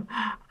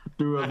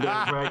during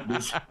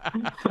practice.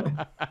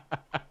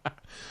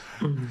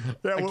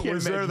 Yeah,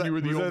 was there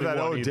that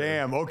oh, either.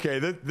 Damn, okay,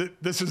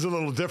 this is a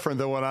little different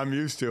than what I'm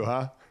used to,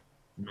 huh?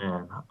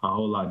 Man, a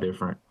whole lot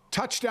different.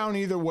 Touchdown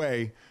either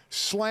way,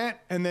 slant,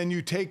 and then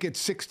you take it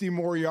 60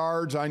 more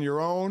yards on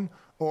your own,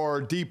 or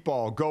deep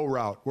ball, go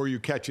route, where you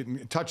catch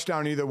it.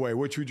 Touchdown either way.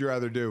 Which would you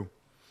rather do?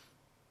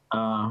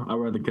 I'd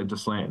rather catch a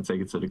slant and take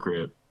it to the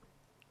crib.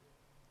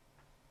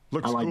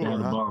 Looks I like cooler, to have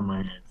the huh? ball in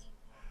my hands.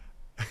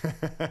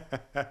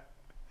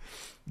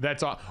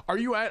 That's all. Are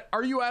you at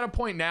a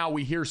point now?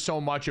 We hear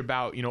so much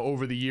about,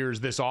 over the years,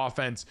 this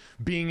offense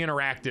being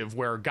interactive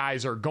where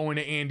guys are going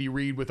to Andy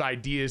Reid with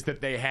ideas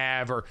that they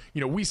have, or,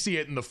 we see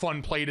it in the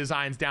fun play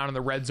designs down in the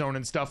red zone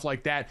and stuff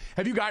like that.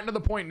 Have you gotten to the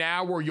point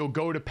now where you'll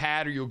go to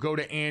Pat or you'll go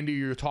to Andy or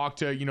you'll talk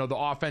to, the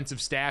offensive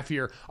staff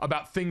here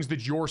about things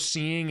that you're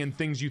seeing and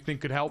things you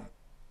think could help?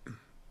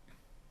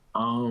 I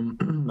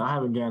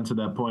haven't gotten to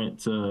that point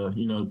to,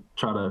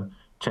 try to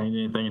change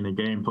anything in the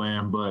game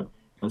plan, but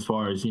as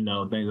far as, things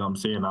I'm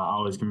seeing, I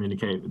always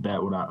communicate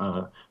that when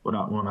I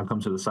come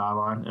to the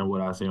sideline and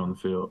what I see on the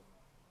field.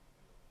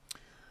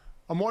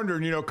 I'm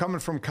wondering, coming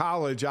from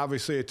college,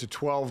 obviously it's a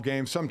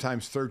 12-game,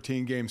 sometimes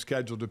 13-game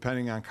schedule,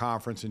 depending on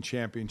conference and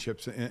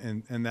championships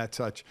and that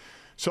such.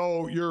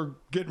 So you're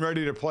getting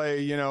ready to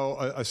play, a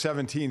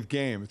 17th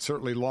game. It's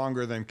certainly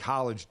longer than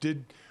college.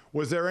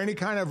 Was there any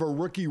kind of a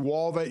rookie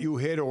wall that you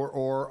hit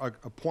or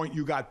a point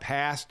you got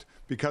past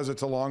because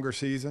it's a longer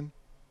season?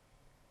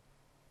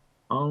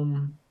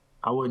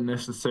 I wouldn't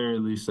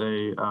necessarily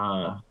say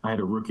I had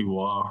a rookie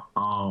wall.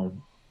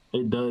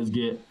 It does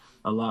get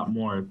a lot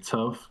more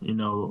tough,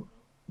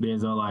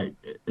 being like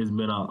it's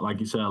been like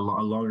you said, a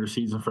longer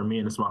season for me,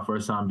 and it's my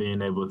first time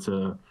being able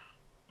to,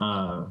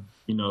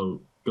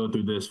 go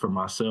through this for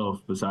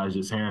myself besides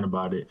just hearing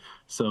about it.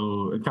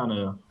 So it kind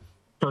of,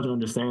 coach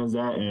understands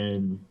that,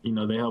 and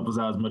they help us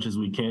out as much as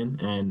we can,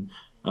 and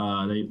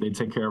they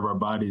take care of our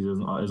bodies as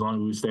long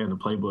as we stay in the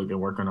playbook and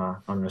work on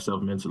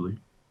ourselves mentally.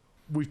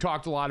 We've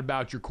talked a lot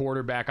about your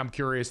quarterback. I'm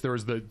curious, there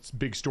was the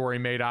big story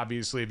made,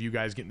 obviously, of you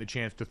guys getting the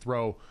chance to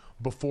throw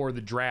before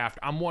the draft.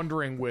 I'm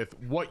wondering, with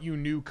what you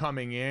knew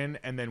coming in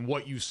and then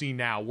what you see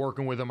now,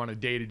 working with him on a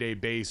day-to-day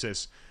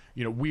basis,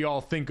 we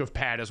all think of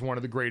Pat as one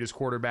of the greatest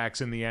quarterbacks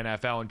in the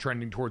NFL and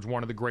trending towards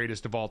one of the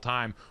greatest of all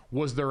time.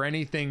 Was there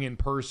anything in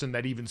person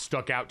that even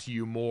stuck out to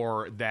you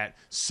more that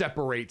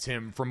separates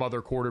him from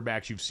other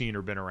quarterbacks you've seen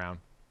or been around?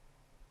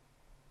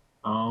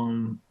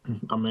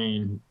 I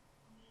mean,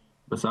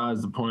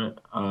 besides the point,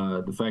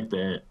 the fact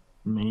that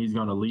he's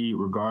going to lead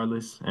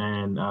regardless,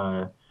 and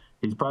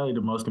he's probably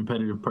the most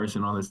competitive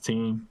person on this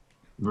team,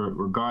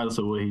 regardless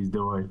of what he's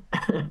doing.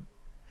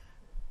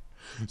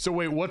 So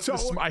wait,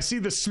 I see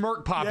the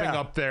smirk popping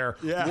up there.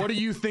 Yeah. What are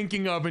you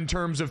thinking of in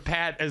terms of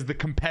Pat as the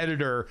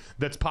competitor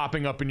that's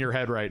popping up in your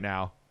head right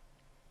now?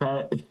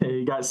 Pat,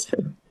 he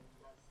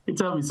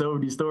told me so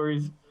many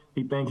stories.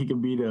 He think he can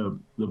be the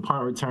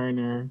punt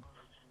returner.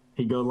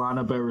 He go line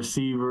up at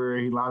receiver.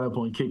 He line up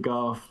on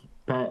kickoff.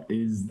 Pat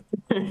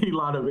he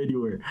line up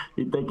anywhere.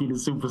 He think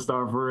he's a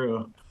superstar for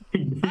real. Do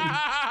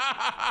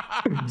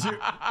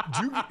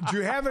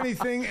you have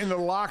anything in the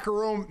locker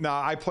room?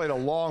 Now, I played a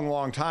long,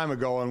 long time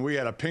ago, and we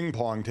had a ping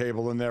pong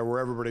table in there where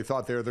everybody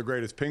thought they were the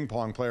greatest ping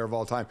pong player of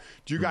all time.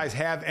 Do you guys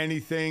have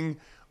anything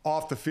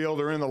off the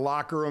field or in the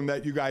locker room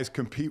that you guys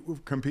compete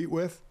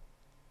with?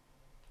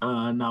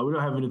 No, we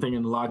don't have anything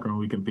in the locker room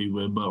we compete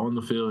with, but on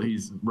the field,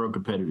 he's real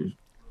competitive.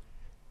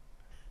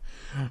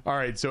 All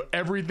right, so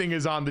everything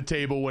is on the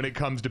table when it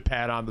comes to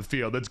Pat on the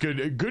field. That's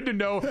good. Good to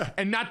know,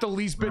 and not the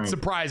least bit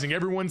surprising.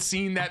 Everyone's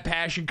seen that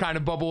passion kind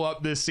of bubble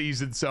up this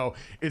season, so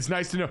it's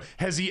nice to know.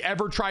 Has he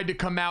ever tried to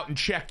come out and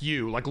check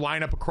you, like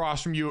line up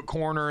across from you at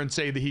corner and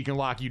say that he can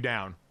lock you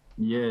down?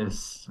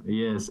 Yes.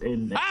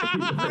 And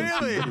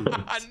really?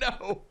 I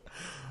know.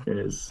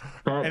 Yes.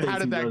 Pat, and how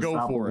did that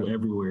go for him?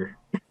 Everywhere.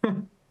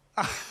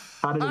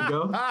 How did it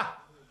go?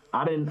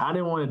 I didn't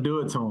want to do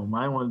it to him.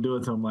 I didn't want to do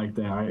it to him like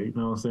that. You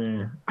know what I'm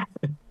saying?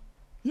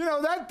 You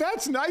know,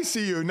 that's nice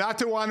of you not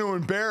to want to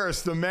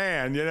embarrass the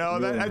man. You know,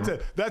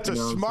 that's a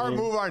smart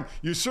move on.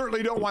 You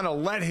certainly don't want to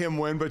let him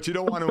win, but you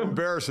don't want to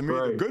embarrass him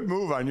either. Good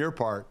move on your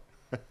part.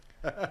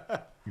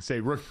 You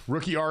say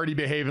rookie already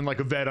behaving like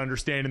a vet,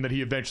 understanding that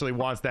he eventually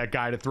wants that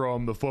guy to throw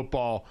him the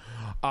football.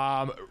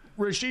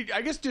 Rashee,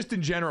 I guess just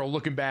in general,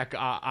 looking back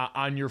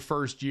on your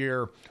first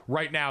year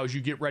right now as you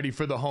get ready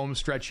for the home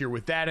stretch here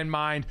with that in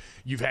mind,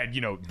 you've had,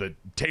 the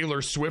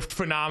Taylor Swift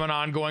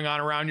phenomenon going on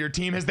around your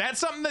team. Is that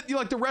something that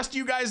the rest of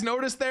you guys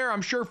noticed there?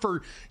 I'm sure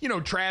for,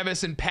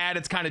 Travis and Pat,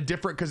 it's kind of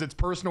different because it's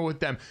personal with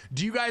them.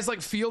 Do you guys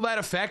feel that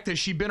effect? Has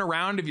she been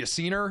around? Have you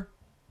seen her?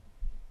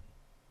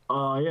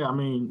 Yeah, I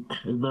mean,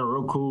 it's been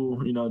real cool,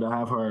 to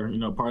have her,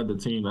 part of the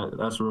team.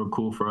 That's real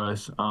cool for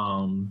us.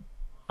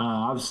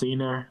 I've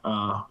seen her,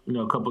 a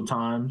couple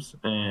times,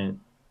 and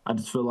I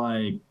just feel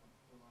like,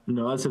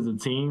 us as a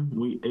team,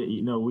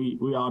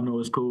 we all know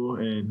it's cool,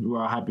 and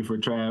we're all happy for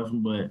Trav,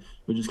 but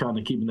we're just kind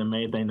of keeping the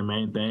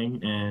main thing,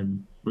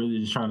 and really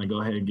just trying to go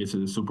ahead and get to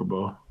the Super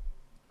Bowl.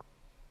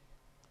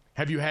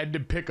 Have you had to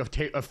pick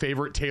a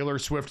favorite Taylor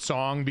Swift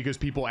song because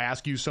people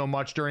ask you so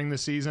much during the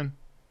season?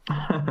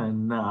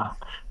 Nah,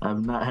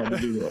 I've not had to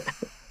do that.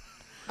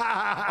 All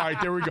right,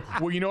 there we go.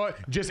 Well, you know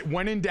what? Just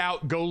when in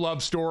doubt, go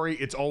Love Story.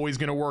 It's always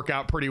going to work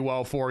out pretty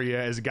well for you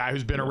as a guy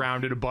who's been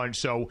around it a bunch.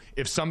 So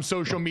if some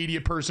social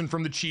media person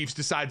from the Chiefs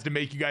decides to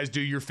make you guys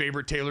do your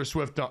favorite Taylor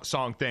Swift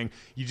song thing,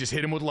 you just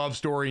hit him with Love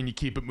Story and you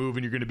keep it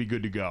moving. You're going to be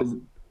good to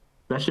go.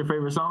 That's your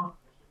favorite song?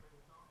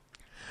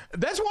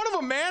 That's one of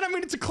them, man. I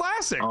mean, it's a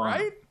classic,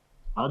 right?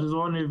 I just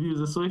wondered if you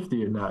was a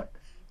Swiftie or not.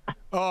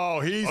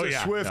 Oh, he's a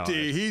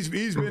Swiftie. No,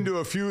 he's been to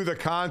a few of the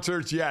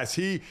concerts. Yes,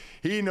 he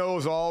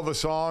knows all the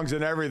songs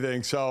and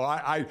everything. So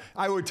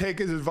I would take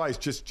his advice.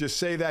 Just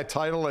say that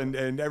title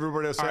and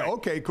everybody will say,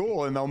 okay,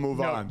 cool, and they'll move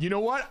on. You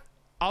know what?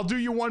 I'll do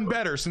you one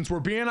better since we're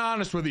being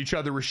honest with each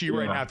other, Rashee,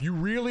 right now. If you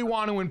really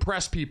want to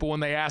impress people when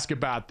they ask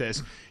about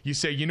this, you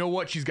say, you know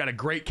what? She's got a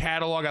great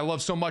catalog. I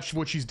love so much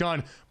what she's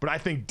done, but I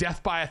think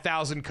Death by a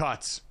Thousand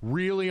Cuts,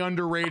 really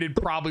underrated,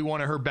 probably one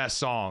of her best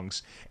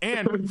songs.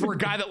 And for a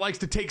guy that likes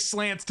to take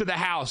slants to the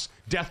house,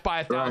 Death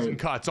by a Thousand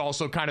Cuts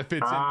also kind of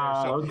fits in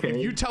there. So if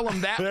you tell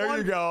them that there one,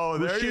 you go.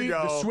 There Rashee, you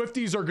go. The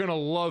Swifties are going to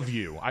love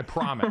you. I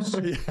promise.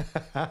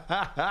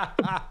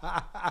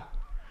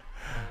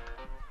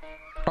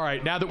 All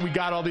right, now that we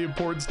got all the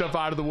important stuff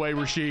out of the way,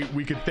 Rashee,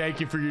 we could thank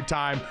you for your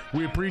time.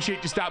 We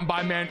appreciate you stopping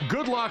by, man.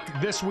 Good luck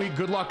this week.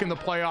 Good luck in the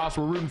playoffs.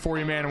 We're rooting for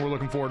you, man, and we're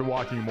looking forward to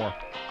watching you more.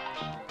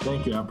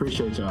 Thank you. I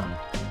appreciate y'all.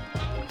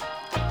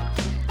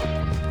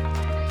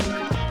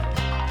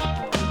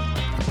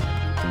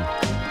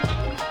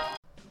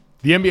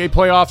 The NBA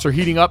playoffs are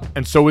heating up,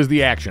 and so is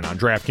the action on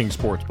DraftKings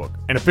Sportsbook,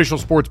 an official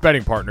sports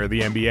betting partner of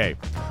the NBA.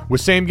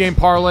 With same-game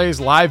parlays,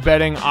 live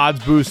betting,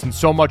 odds boosts, and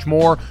so much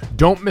more,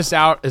 don't miss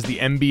out as the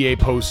NBA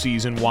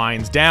postseason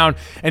winds down.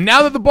 And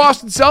now that the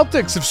Boston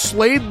Celtics have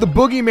slayed the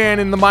boogeyman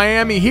in the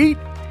Miami Heat,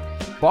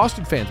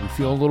 Boston fans, we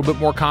feel a little bit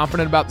more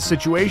confident about the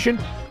situation.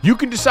 You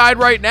can decide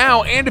right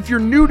now, and if you're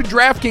new to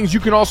DraftKings,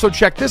 you can also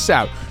check this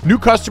out. New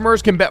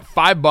customers can bet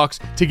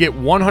 $5 to get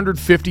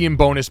 $150 in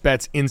bonus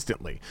bets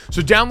instantly.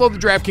 So download the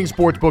DraftKings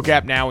Sportsbook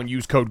app now and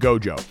use code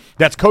GOJO.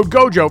 That's code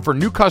GOJO for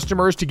new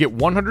customers to get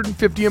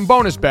 $150 in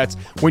bonus bets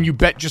when you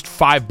bet just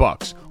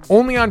 $5.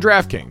 Only on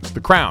DraftKings.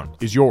 The crown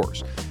is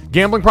yours.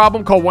 Gambling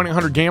problem? Call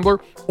 1-800-GAMBLER.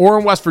 Or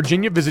in West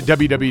Virginia, visit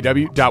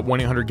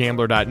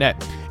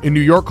www.1800gambler.net. In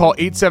New York, call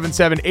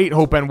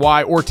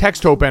 877-8-HOPE-NY or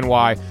text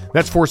HOPE-NY.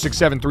 That's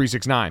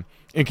 467-369.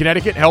 In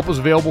Connecticut, help is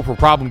available for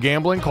problem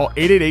gambling. Call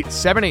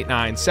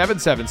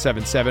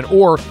 888-789-7777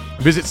 or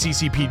visit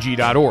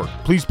ccpg.org.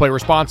 Please play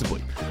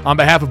responsibly. On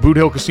behalf of Boot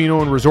Hill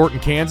Casino and Resort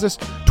in Kansas,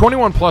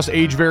 21 plus,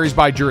 age varies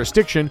by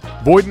jurisdiction.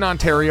 Void in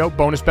Ontario.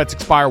 Bonus bets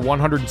expire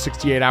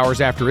 168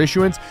 hours after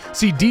issuance.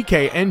 See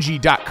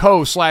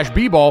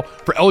dkng.co/bball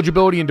for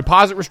eligibility and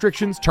deposit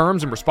restrictions,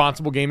 terms, and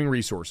responsible gaming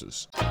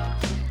resources.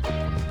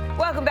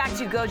 Welcome back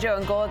to Gojo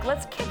and Golic.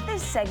 Let's kick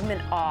this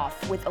segment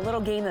off with a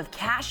little game of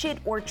Cash It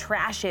or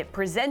Trash It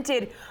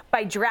presented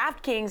by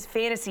DraftKings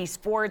Fantasy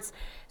Sports.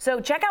 So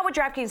check out what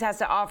DraftKings has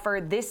to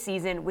offer this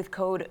season with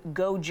code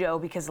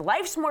GOJO, because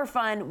life's more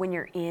fun when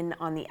you're in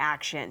on the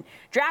action.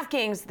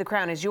 DraftKings, the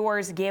crown is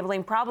yours.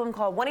 Gambling problem?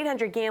 Call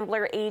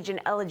 1-800-GAMBLER. Age and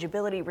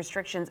eligibility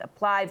restrictions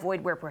apply.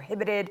 Void where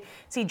prohibited.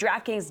 See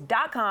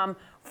DraftKings.com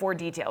for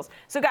details.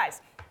 So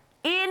guys,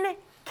 in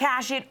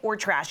Cash It or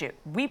Trash It,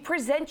 we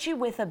present you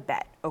with a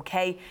bet,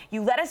 okay?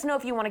 You let us know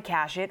if you want to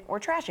cash it or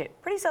trash it.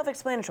 Pretty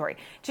self-explanatory.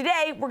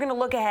 Today, we're going to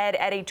look ahead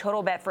at a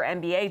total bet for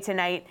NBA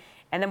tonight,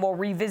 and then we'll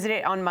revisit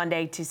it on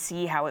Monday to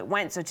see how it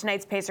went. So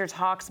tonight's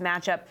Pacers-Hawks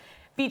matchup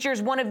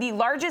features one of the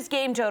largest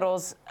game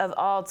totals of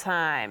all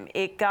time.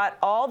 It got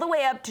all the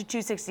way up to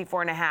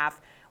 264.5,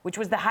 which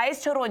was the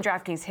highest total in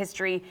DraftKings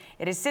history.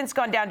 It has since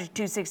gone down to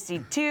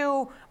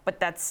 262, but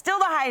that's still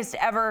the highest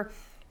ever.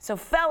 So,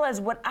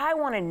 fellas, what I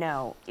want to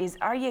know is,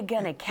 are you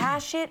going to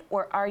cash it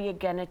or are you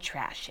going to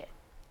trash it?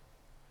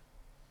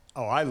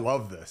 Oh, I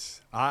love this.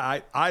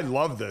 I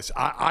love this.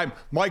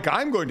 Mike,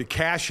 I'm going to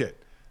cash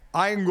it.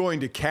 I'm going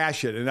to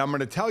cash it, and I'm going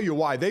to tell you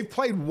why. They've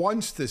played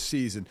once this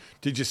season.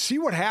 Did you see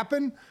what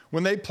happened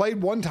when they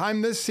played one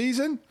time this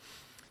season?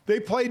 They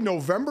played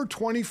November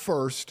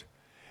 21st,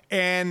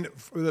 and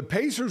the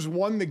Pacers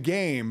won the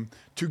game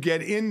to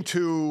get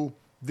into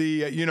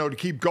to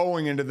keep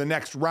going into the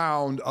next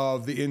round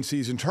of the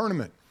in-season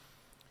tournament.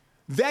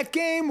 That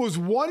game was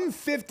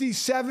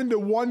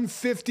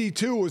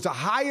 157-152. It was the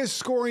highest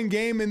scoring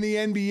game in the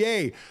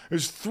NBA. It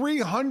was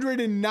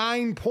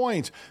 309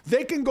 points.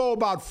 They can go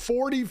about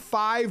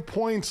 45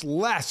 points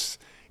less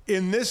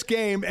in this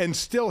game and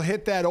still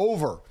hit that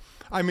over.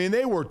 I mean,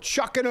 they were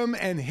chucking them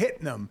and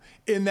hitting them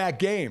in that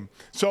game.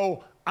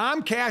 So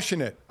I'm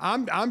cashing it.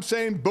 I'm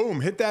saying,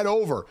 boom, hit that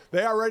over.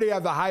 They already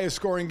have the highest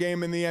scoring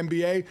game in the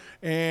NBA,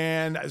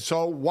 and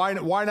so why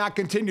not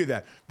continue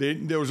that?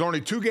 There was only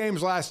 2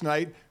 games last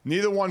night.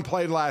 Neither one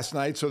played last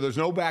night, so there's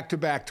no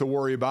back-to-back to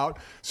worry about.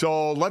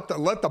 So let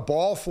the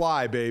ball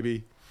fly,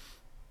 baby.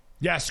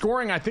 Yeah,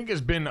 scoring, I think,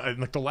 has been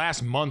like the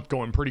last month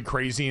going pretty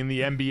crazy in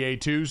the NBA,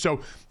 too.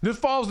 So this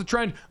follows the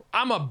trend.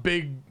 I'm a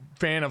big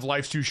fan of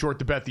life's too short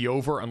to bet the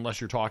over,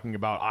 unless you're talking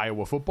about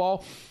Iowa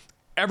football.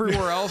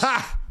 Everywhere else,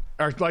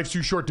 our life's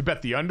too short to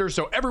bet the under.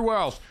 So everywhere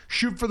else,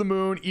 shoot for the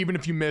moon. Even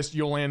if you miss,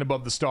 you'll land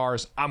above the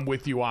stars. I'm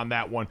with you on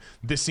that one.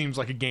 This seems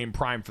like a game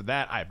prime for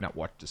that. I have not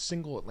watched a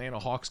single Atlanta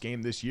Hawks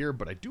game this year,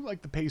 but I do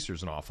like the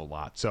Pacers an awful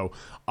lot. So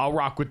I'll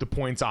rock with the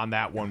points on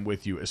that one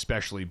with you,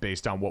 especially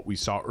based on what we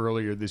saw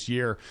earlier this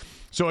year.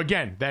 So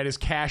again, that is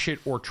cash it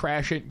or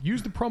trash it.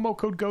 Use the promo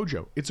code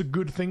GOJO. It's a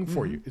good thing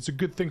for you. It's a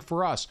good thing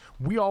for us.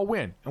 We all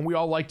win, and we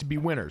all like to be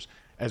winners,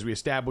 as we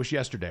established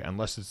yesterday,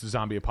 unless it's the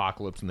zombie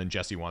apocalypse, and then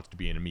Jesse wants to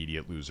be an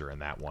immediate loser in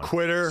that one.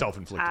 Quitter.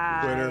 Self-inflicted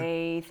Quitter.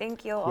 I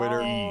think you'll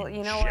Quitter. all,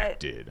 you know what?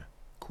 Ejected.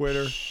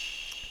 Quitter.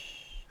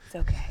 It's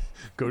okay.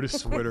 Go to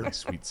Twitter,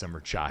 sweet summer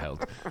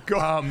child.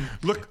 Go.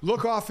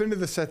 Look off into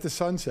the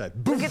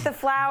sunset. Boom. Look at the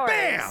flowers.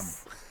 Bam!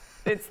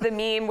 It's the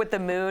meme with the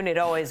moon. It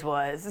always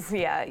was.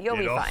 Yeah, you'll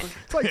be fine.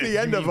 It's like the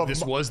end of a.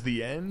 This was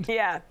the end.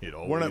 Yeah. It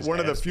One always of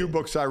the has few been.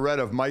 books I read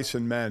of Mice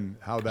and Men,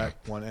 how that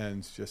one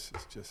ends, just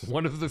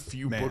One of the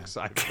few Man. books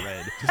I've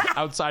read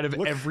outside of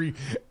every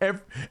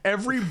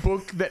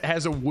book that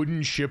has a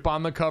wooden ship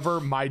on the cover.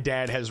 My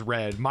dad has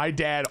read. My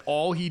dad,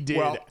 all he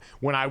did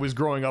when I was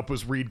growing up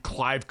was read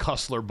Clive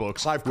Cussler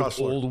books with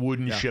old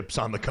wooden ships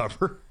on the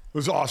cover. It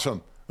was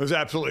awesome. It was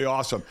absolutely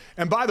awesome.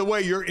 And by the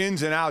way, your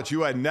ins and outs,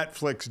 you had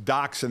Netflix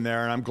docs in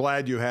there, and I'm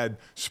glad you had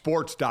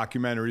sports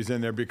documentaries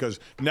in there, because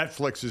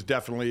Netflix is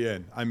definitely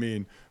in. I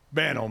mean,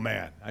 man, oh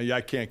man,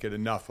 I can't get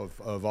enough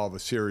of all the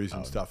series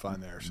and stuff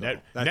on there. So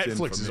that's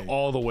Netflix is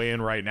all the way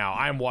in right now.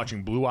 I'm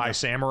watching Blue Eye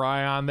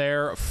Samurai on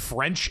there.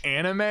 French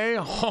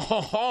anime.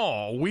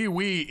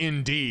 Oui,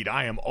 indeed.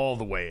 I am all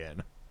the way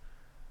in.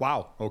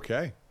 Wow.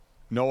 Okay.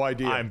 No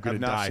idea. I've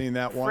not seen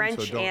that one.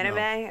 French so don't anime?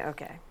 know.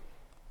 Okay.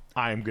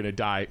 I am going to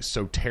die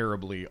so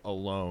terribly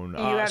alone. You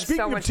have speaking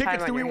so of much time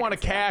tickets, on do we your want to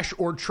hands, cash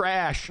or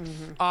trash?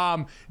 Dan,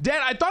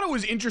 I thought it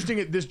was interesting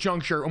at this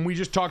juncture, and we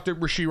just talked to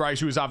Rashee Rice,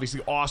 who is obviously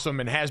awesome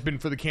and has been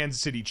for the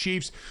Kansas City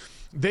Chiefs.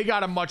 They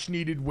got a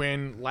much-needed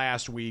win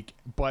last week,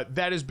 but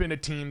that has been a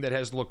team that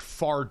has looked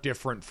far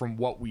different from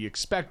what we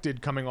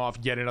expected coming off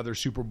yet another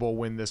Super Bowl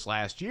win this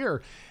last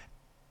year.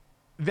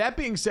 That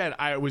being said,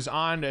 I was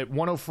on at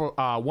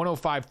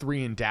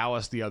 105.3 in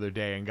Dallas the other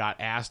day and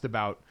got asked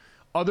about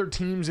other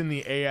teams in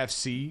the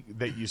AFC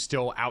that you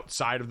still,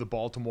 outside of the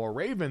Baltimore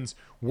Ravens,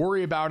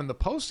 worry about in the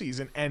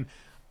postseason. And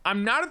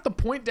I'm not at the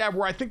point, Dad,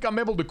 where I think I'm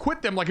able to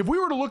quit them. Like, if we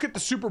were to look at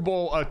the Super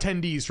Bowl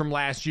attendees from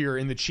last year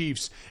in the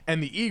Chiefs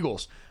and the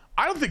Eagles,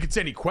 I don't think it's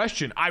any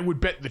question. I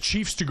would bet the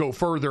Chiefs to go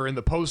further in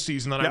the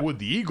postseason than I would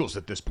the Eagles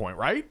at this point,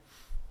 right?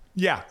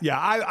 Yeah,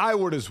 I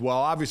would as well.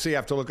 Obviously, you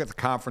have to look at the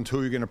conference,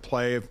 who you're going to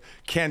play. If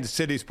Kansas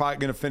City's probably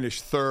going to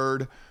finish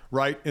third,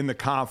 right, in the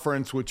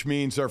conference, which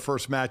means their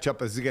first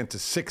matchup is against a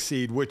 6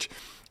 seed, which,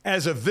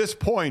 as of this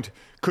point,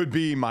 could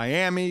be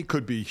Miami,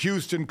 could be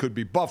Houston, could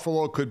be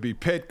Buffalo, could be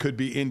Pitt, could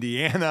be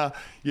Indiana.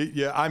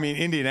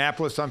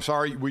 Indianapolis, I'm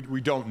sorry,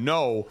 we don't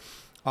know.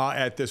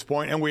 At this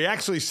point. And we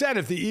actually said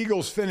if the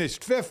Eagles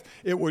finished fifth,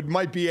 it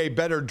might be a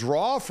better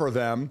draw for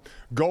them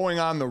going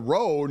on the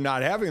road,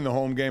 not having the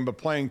home game, but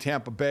playing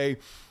Tampa Bay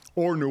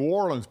or New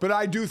Orleans. But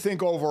I do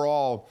think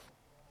overall,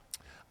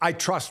 I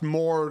trust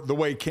more the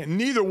way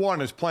neither one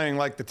is playing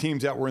like the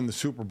teams that were in the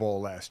Super Bowl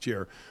last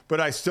year.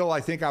 But I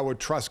think I would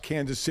trust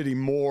Kansas City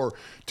more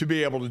to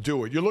be able to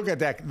do it. You look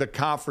at the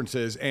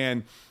conferences,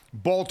 and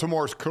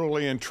Baltimore's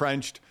clearly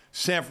entrenched.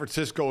 San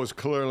Francisco is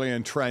clearly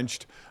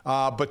entrenched.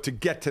 But to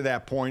get to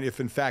that point, if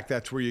in fact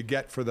that's where you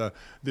get for the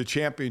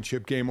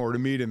championship game or to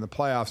meet in the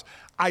playoffs,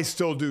 I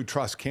still do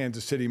trust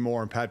Kansas City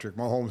more and Patrick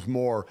Mahomes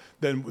more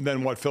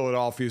than what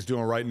Philadelphia is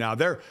doing right now.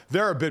 They're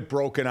a bit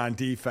broken on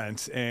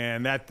defense,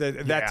 and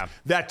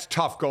that's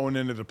tough going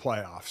into the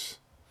playoffs.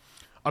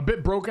 A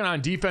bit broken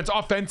on defense.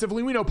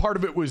 Offensively, we know part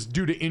of it was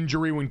due to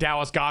injury when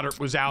Dallas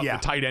Goedert was out. The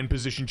tight end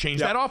position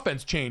changed. That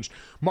offense changed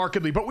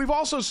markedly. But we've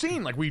also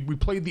seen, like we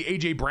played the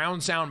A.J. Brown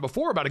sound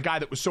before about a guy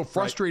that was so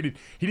frustrated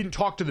he didn't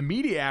talk to the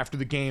media after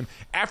the game,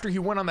 after he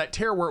went on that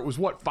tear where it was,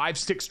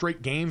 5-6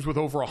 straight games with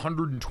over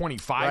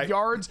 125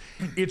 yards.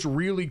 It's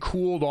really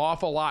cooled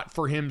off a lot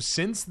for him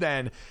since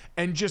then.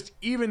 And just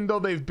even though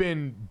they've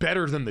been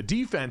better than the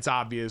defense,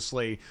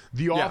 obviously,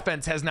 the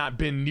offense has not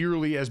been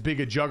nearly as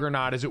big a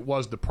juggernaut as it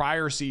was the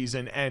prior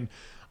season. And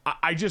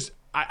I guess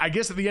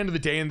at the end of the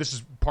day, and this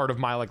is part of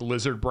my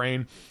lizard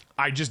brain,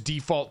 I just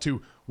default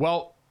to,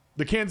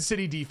 the Kansas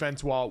City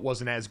defense, while it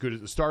wasn't as good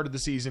at the start of the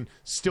season,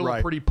 still a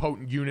pretty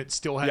potent unit,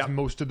 still has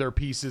most of their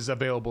pieces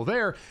available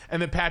there.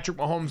 And then Patrick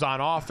Mahomes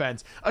on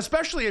offense,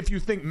 especially if you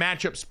think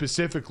matchup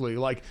specifically,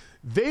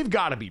 they've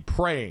got to be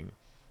praying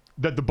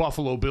that the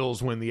Buffalo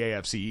Bills win the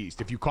AFC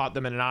East, if you caught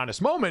them in an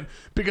honest moment,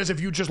 because if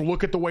you just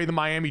look at the way the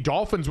Miami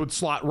Dolphins would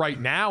slot right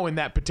now in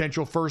that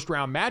potential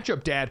first-round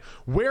matchup, Dad,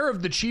 where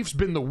have the Chiefs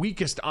been the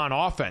weakest on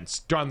offense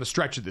down the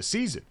stretch of the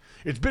season?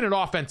 It's been an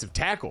offensive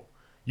tackle.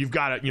 You've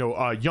got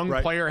a young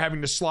player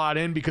having to slot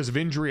in because of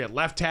injury at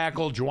left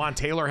tackle. Juwan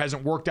Taylor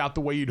hasn't worked out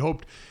the way you'd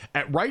hoped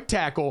at right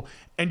tackle.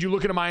 And you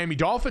look at a Miami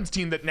Dolphins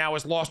team that now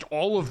has lost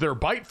all of their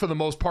bite for the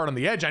most part on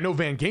the edge. I know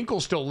Van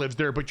Ginkel still lives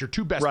there, but your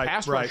two best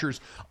pass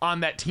rushers on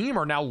that team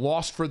are now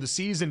lost for the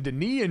season to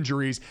knee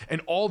injuries,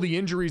 and all the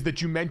injuries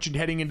that you mentioned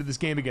heading into this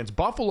game against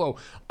Buffalo.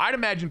 I'd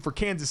imagine for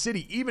Kansas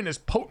City, even as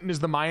potent as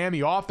the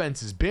Miami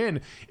offense has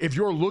been, if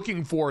you're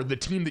looking for the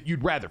team that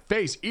you'd rather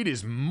face, it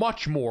is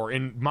much more,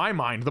 in my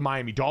mind, the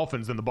Miami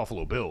Dolphins than the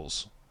Buffalo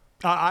Bills.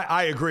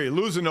 I agree.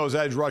 Losing those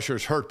edge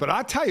rushers hurt, but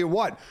I tell you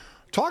what,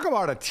 talk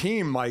about a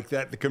team like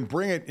that can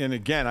bring it in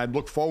again. I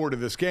look forward to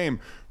this game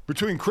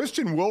between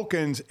Christian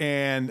Wilkins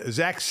and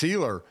Zach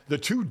Sealer, the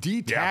two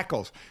D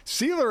tackles.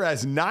 Sealer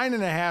has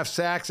 9.5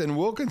 sacks and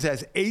Wilkins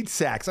has 8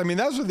 sacks. I mean,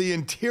 those are the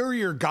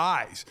interior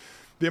guys.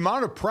 The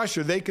amount of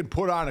pressure they can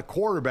put on a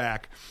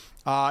quarterback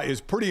is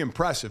pretty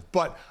impressive.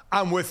 But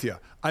I'm with you.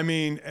 I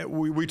mean,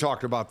 we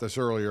talked about this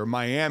earlier.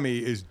 Miami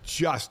is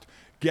just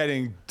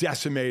getting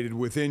decimated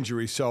with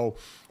injury. So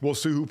we'll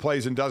see who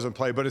plays and doesn't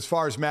play. But as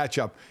far as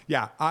matchup,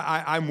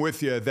 I'm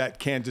with you that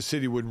Kansas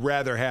City would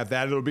rather have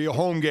that. It'll be a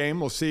home game.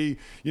 We'll see,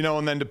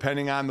 and then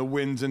depending on the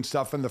wins and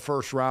stuff in the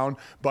first round.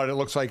 But it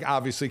looks like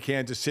obviously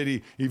Kansas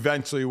City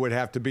eventually would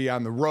have to be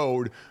on the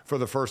road for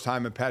the first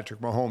time in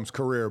Patrick Mahomes'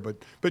 career.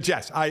 But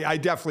yes, I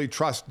definitely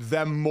trust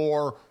them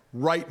more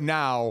right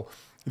now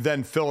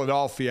than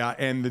Philadelphia.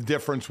 And the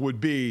difference would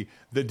be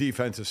the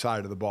defensive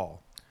side of the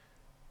ball.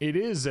 It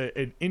is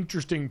an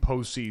interesting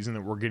postseason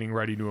that we're getting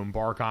ready to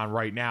embark on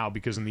right now,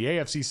 because in the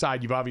AFC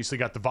side, you've obviously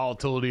got the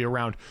volatility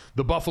around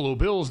the Buffalo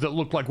Bills that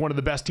look like one of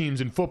the best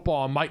teams in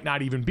football and might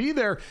not even be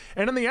there.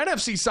 And on the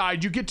NFC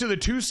side, you get to the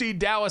 2-seed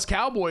Dallas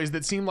Cowboys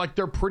that seem like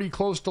they're pretty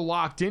close to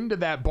locked into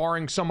that,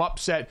 barring some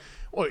upset.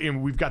 Well,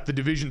 and we've got the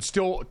division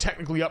still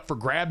technically up for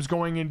grabs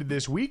going into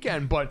this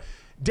weekend, but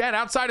Dad,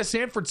 outside of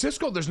San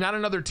Francisco, there's not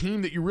another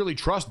team that you really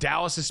trust.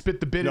 Dallas has spit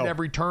the bit at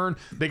every turn.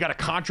 They got a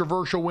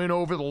controversial win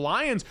over the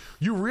Lions.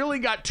 You really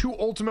got two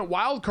ultimate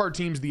wildcard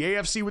teams, the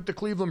AFC with the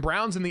Cleveland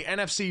Browns and the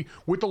NFC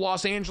with the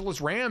Los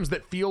Angeles Rams,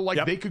 that feel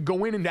like they could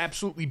go in and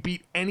absolutely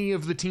beat any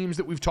of the teams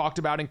that we've talked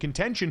about in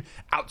contention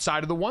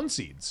outside of the 1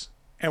 seeds.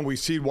 And we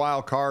see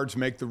wild cards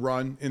make the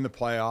run in the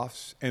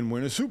playoffs and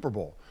win a Super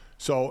Bowl.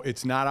 So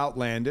it's not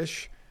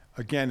outlandish.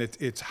 Again,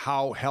 it's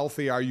how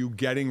healthy are you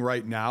getting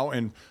right now?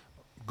 And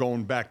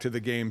going back to the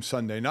game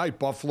Sunday night,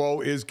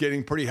 Buffalo is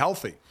getting pretty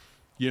healthy.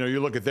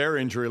 You look at their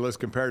injury list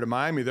compared to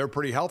Miami, they're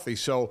pretty healthy.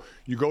 So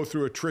you go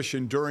through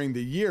attrition during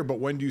the year, but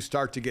when do you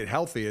start to get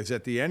healthy? Is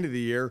at the end of the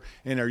year,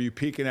 and are you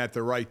peaking at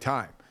the right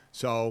time?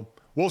 So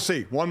we'll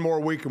see. One more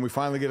week, and we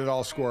finally get it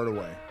all squared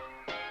away.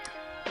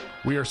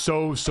 We are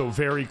so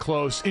very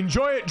close.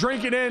 Enjoy it,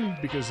 drink it in,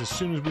 because as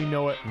soon as we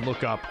know it and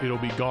look up, it'll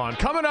be gone.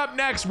 Coming up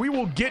next, we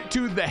will get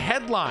to the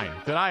headline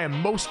that I am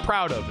most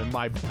proud of in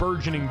my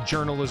burgeoning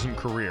journalism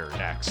career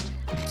next.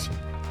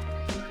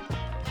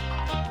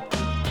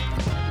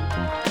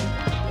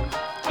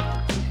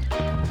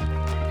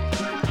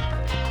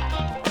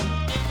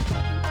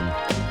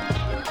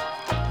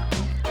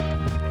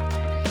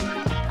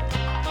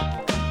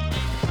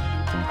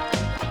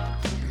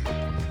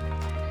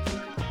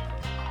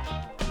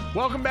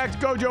 Welcome back to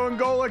Gojo and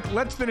Golic.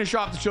 Let's finish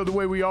off the show the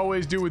way we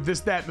always do with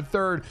this, that, and the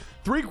third.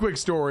 3 quick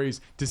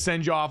stories to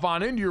send you off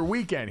on into your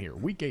weekend here.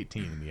 Week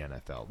 18 in the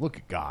NFL. Look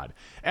at God.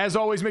 As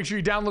always, make sure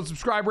you download,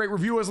 subscribe, rate,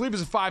 review us, leave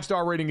us a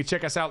 5-star rating, and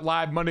check us out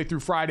live Monday through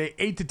Friday,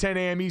 8 to 10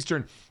 a.m.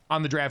 Eastern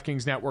on the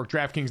DraftKings Network,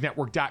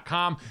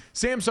 DraftKingsNetwork.com,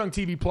 Samsung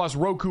TV Plus,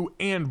 Roku,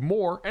 and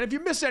more. And if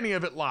you miss any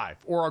of it live,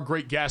 or our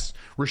great guest,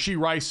 Rashee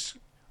Rice,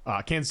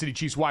 Kansas City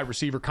Chiefs wide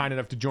receiver, kind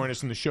enough to join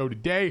us in the show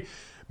today,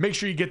 make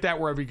sure you get that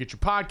wherever you get your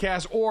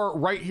podcast or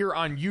right here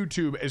on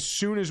YouTube as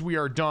soon as we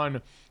are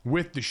done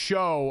with the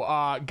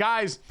show.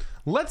 Guys,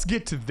 let's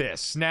get to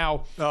this.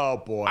 Now, oh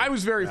boy, I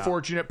was very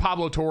fortunate.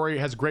 Pablo Torre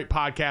has a great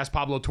podcast,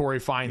 Pablo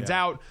Torre Finds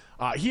Out.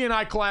 He and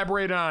I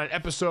collaborated on an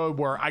episode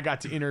where I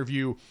got to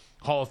interview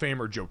Hall of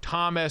Famer Joe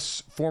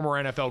Thomas, former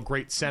NFL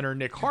great center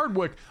Nick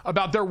Hardwick,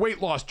 about their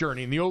weight loss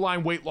journey and the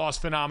O-line weight loss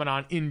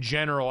phenomenon in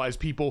general as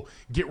people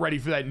get ready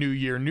for that new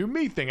year, new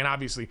me thing. And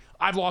obviously,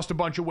 I've lost a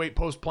bunch of weight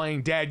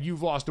post-playing. Dad,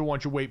 you've lost a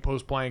bunch of weight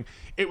post-playing.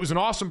 It was an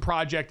awesome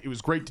project. It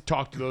was great to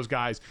talk to those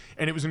guys.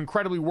 And it was an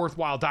incredibly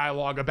worthwhile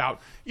dialogue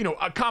about,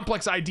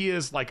 complex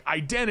ideas like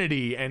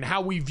identity and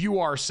how we view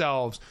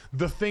ourselves,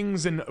 the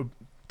things and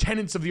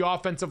tenets of the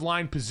offensive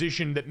line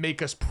position that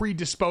make us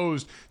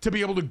predisposed to be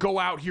able to go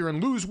out here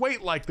and lose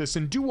weight like this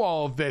and do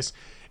all of this.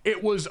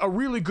 It was a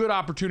really good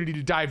opportunity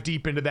to dive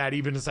deep into that,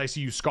 even as I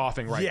see you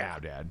scoffing right now,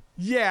 Dad.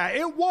 Yeah,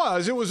 it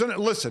was. It was,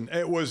 listen,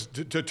 it was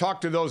to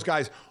talk to those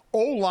guys.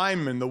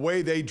 O-linemen, the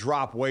way they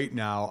drop weight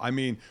now, I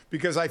mean,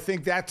 because I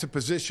think that's a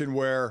position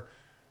where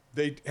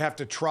they have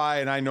to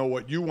try, and I know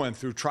what you went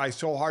through, try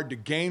so hard to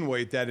gain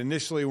weight that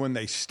initially when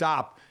they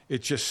stop,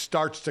 it just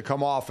starts to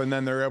come off, and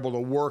then they're able to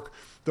work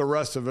the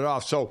rest of it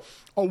off. So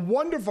a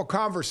wonderful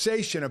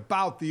conversation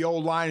about the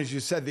O-line, as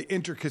you said, the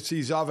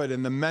intricacies of it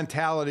and the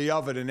mentality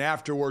of it, and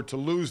afterward to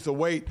lose the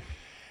weight.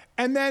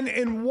 And then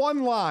in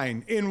one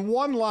line,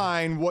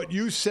 what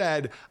you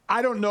said,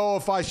 I don't know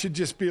if I should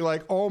just be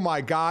like, oh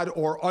my God,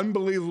 or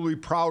unbelievably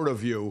proud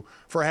of you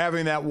for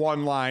having that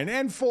one line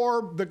and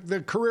for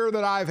the career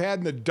that I've had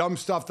and the dumb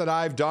stuff that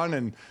I've done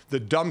and the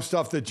dumb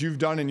stuff that you've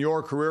done in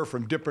your career,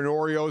 from dipping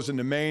Oreos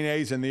into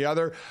mayonnaise and the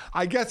other.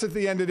 I guess at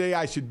the end of the day,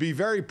 I should be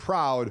very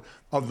proud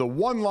of the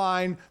one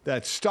line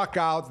that stuck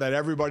out that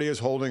everybody is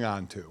holding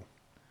on to.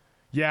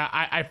 Yeah,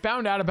 I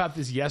found out about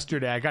this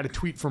yesterday. I got a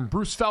tweet from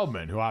Bruce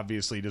Feldman, who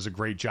obviously does a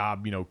great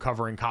job,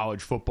 covering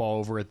college football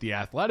over at The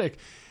Athletic,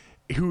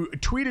 who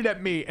tweeted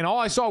at me, and all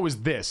I saw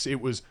was this.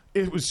 It was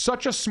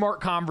such a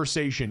smart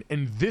conversation,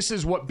 and this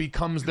is what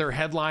becomes their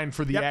headline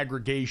for the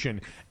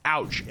aggregation.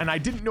 Ouch. And I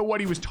didn't know what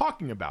he was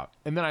talking about.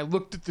 And then I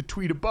looked at the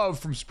tweet above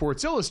from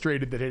Sports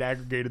Illustrated that had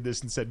aggregated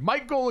this and said,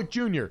 Mike Golic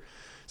Jr.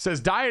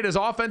 says diet as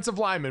offensive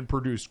lineman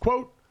produced,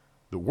 quote,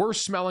 the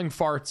worst smelling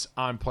farts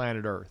on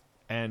planet Earth.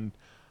 And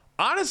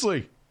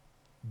honestly,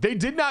 they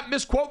did not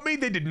misquote me.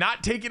 They did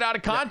not take it out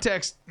of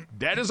context.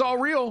 That is all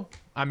real.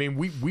 I mean,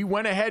 we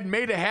went ahead and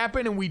made it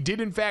happen, and we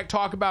did, in fact,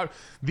 talk about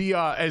the,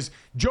 as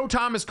Joe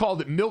Thomas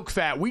called it, milk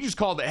fat. We just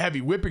called it heavy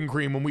whipping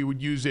cream when we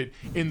would use it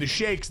in the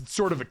shakes. It's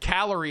sort of a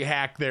calorie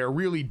hack there,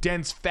 really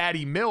dense,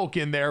 fatty milk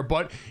in there,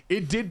 but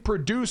it did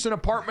produce an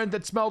apartment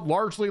that smelled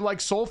largely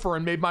like sulfur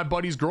and made my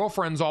buddies'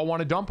 girlfriends all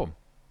want to dump them.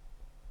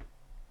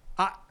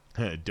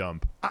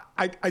 Dump.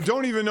 I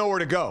don't even know where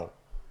to go.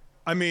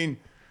 I mean,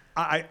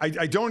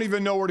 I don't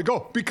even know where to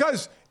go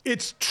because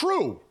it's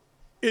true.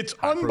 It's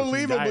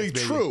unbelievably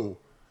true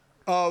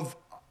of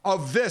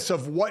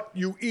what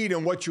you eat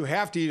and what you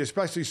have to eat,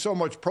 especially so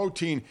much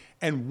protein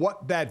and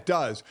what that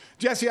does.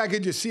 Jesse, I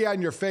could just see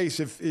on your face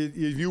if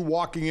you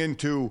walking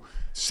into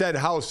said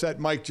house that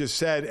Mike just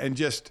said and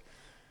just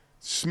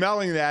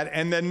smelling that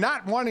and then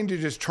not wanting to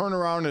just turn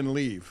around and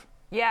leave.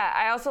 Yeah,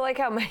 I also like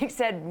how Mike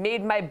said,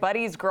 made my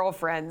buddies'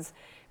 girlfriends.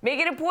 Make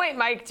it a point,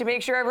 Mike, to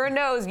make sure everyone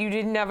knows you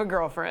didn't have a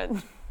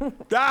girlfriend.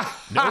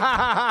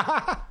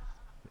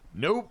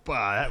 Nope.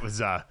 That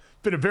was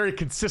been a very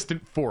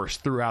consistent force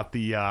throughout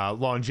the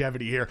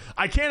longevity here.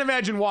 I can't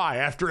imagine why,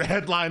 after a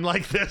headline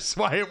like this,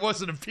 why it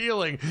wasn't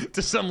appealing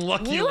to some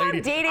lucky you lady.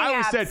 Have dating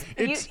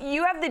apps.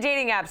 You have the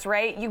dating apps,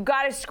 right? You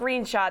got to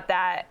screenshot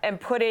that and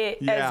put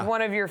it as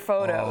one of your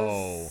photos.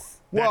 Oh.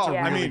 That's a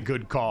really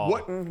good call.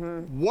 What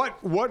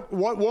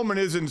woman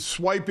isn't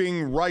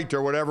swiping right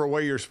or whatever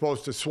way you're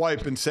supposed to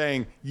swipe and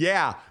saying,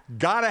 yeah,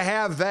 gotta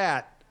have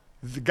that.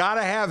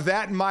 Gotta have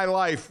that in my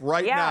life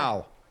right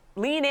now.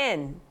 Lean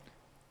in.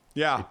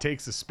 Yeah. It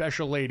takes a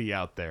special lady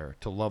out there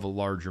to love a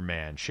larger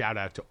man. Shout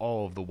out to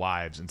all of the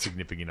wives and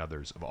significant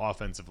others of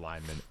offensive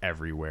linemen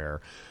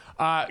everywhere.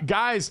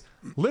 Guys,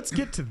 let's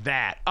get to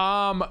that.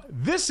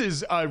 This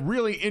is a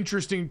really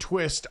interesting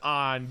twist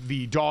on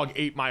the dog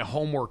ate my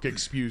homework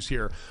excuse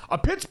here. A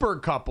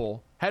Pittsburgh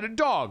couple had a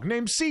dog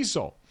named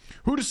Cecil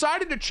who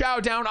decided to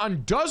chow down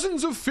on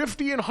dozens of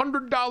 $50 and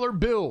 $100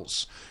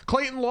 bills.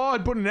 Clayton Law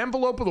had put an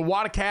envelope with a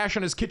wad of cash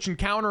on his kitchen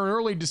counter in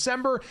early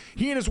December.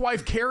 He and his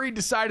wife, Carrie,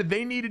 decided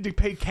they needed to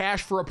pay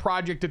cash for a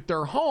project at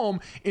their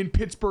home in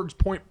Pittsburgh's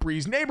Point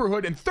Breeze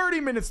neighborhood, and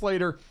 30 minutes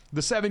later,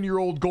 the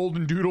 7-year-old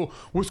Golden Doodle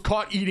was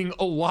caught eating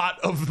a lot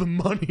of the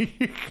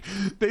money.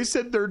 They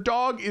said their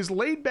dog is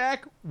laid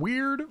back,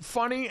 weird,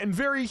 funny, and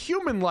very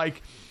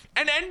human-like,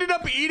 and ended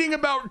up eating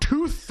about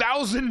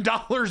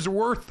 $2,000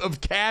 worth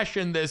of cash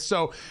in this.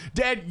 So,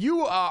 Dad,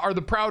 you are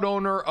the proud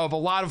owner of a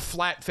lot of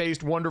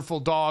flat-faced, wonderful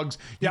dogs.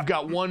 You've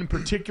got one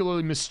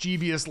particularly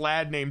mischievous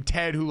lad named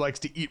Ted who likes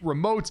to eat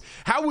remotes.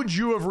 How would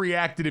you have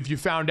reacted if you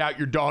found out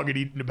your dog had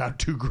eaten about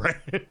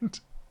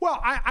 $2,000? Well,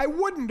 I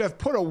wouldn't have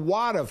put a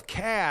wad of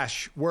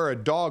cash where a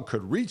dog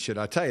could reach it.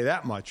 I'll tell you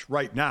that much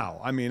right now.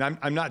 I mean,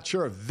 I'm not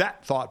sure of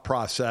that thought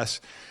process.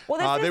 Well,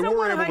 this is a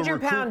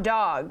 100-pound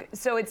dog,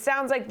 so it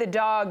sounds like the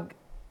dog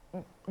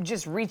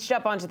just reached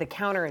up onto the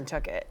counter and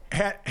took it.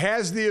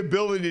 Has the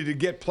ability to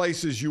get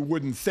places you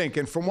wouldn't think.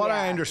 And from what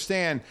I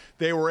understand,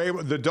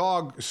 the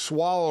dog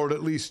swallowed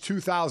at least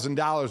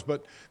 $2,000,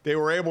 but they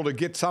were able to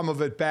get some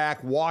of it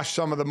back, wash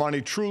some of the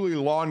money, truly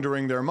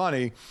laundering their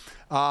money.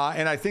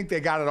 And I think they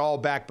got it all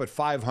back but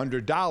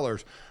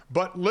 $500.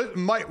 But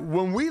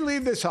when we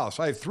leave this house,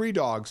 I have 3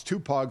 dogs, 2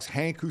 pugs,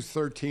 Hank, who's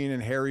 13,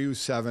 and Harry, who's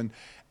 7.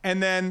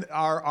 And then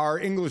our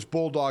English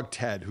bulldog,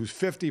 Ted, who's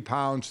 50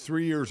 pounds,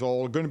 3 years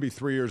old, going to be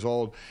 3 years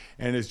old,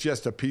 and is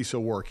just a piece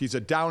of work. He's a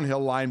downhill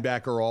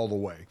linebacker all the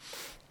way.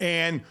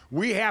 And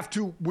we have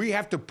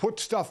to put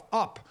stuff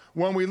up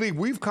when we leave.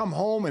 We've come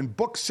home and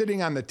books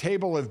sitting on the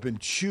table have been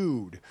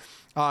chewed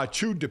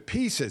to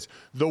pieces.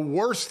 The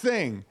worst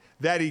thing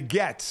that he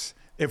gets,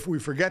 if we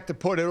forget to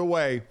put it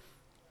away,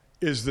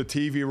 is the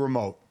TV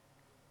remote.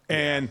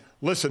 And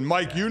listen,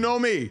 Mike, you know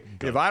me.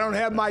 If I don't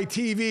have my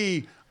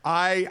TV,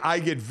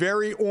 I get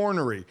very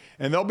ornery.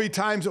 And there'll be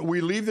times that we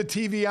leave the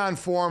TV on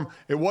for him.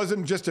 It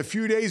wasn't just a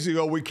few days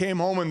ago we came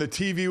home and the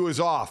TV was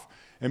off.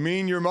 And me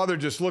and your mother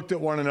just looked at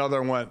one another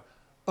and went,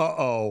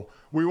 uh-oh.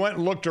 We went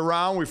and looked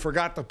around. We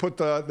forgot to put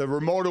the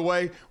remote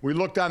away. We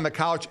looked on the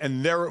couch,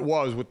 and there it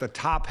was with the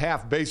top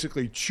half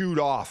basically chewed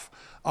off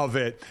of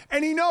it.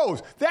 And he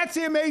knows. That's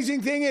the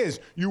amazing thing is,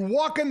 you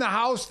walk in the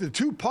house, the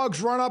 2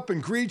 pugs run up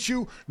and greet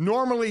you.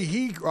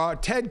 Normally,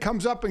 Ted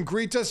comes up and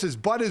greets us. His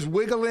butt is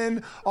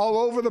wiggling all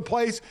over the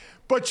place.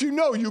 But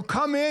you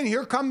come in,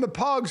 here come the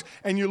pugs,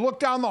 and you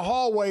look down the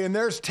hallway, and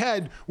there's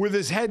Ted with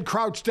his head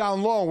crouched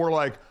down low. And we're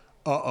like,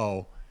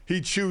 uh-oh. He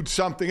chewed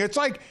something. It's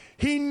like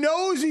he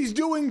knows he's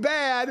doing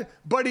bad,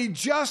 but he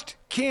just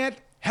can't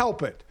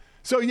help it.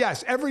 So,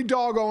 yes, every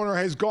dog owner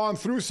has gone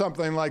through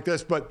something like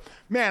this. But,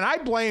 man, I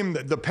blame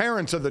the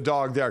parents of the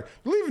dog there.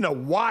 Leaving a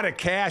wad of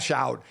cash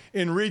out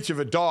in reach of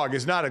a dog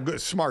is not a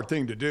smart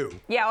thing to do.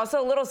 Yeah,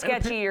 also a little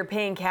sketchy. You're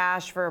paying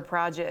cash for a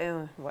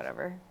project,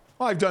 whatever.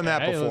 Well, I've done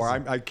that before.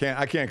 I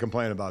can't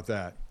complain about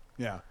that.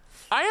 Yeah.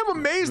 I am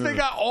amazed they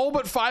got all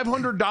but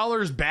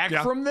 $500 back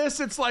from this.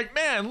 It's like,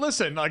 man,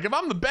 listen, like if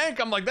I'm the bank,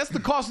 I'm like, that's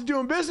the cost of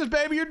doing business,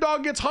 baby. Your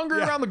dog gets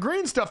hungry around the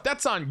green stuff.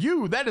 That's on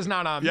you. That is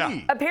not on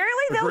me.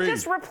 Apparently they'll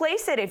just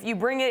replace it if you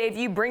bring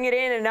it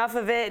in enough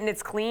of it and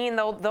it's clean.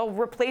 They'll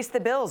replace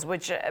the bills,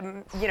 which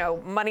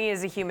money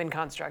is a human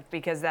construct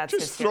because that's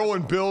just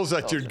throwing bills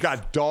that you've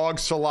got dog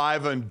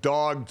saliva and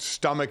dog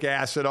stomach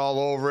acid all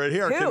over it.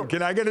 Here,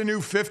 can I get a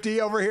new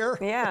 50 over here?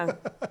 Yeah.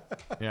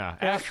 Yeah,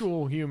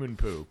 actual human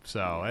poop.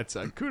 So that's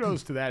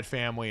kudos to that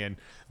family and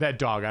that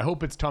dog. I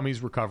hope its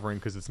tummy's recovering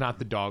because it's not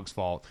the dog's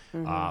fault.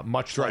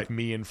 Much like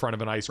me in front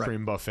of an ice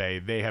cream buffet,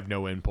 they have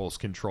no impulse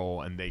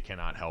control and they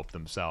cannot help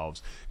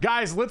themselves.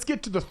 Guys, let's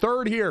get to the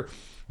third here.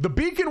 The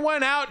beacon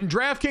went out in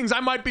DraftKings. I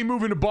might be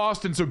moving to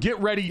Boston, so get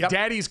ready.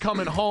 Daddy's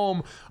coming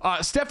home.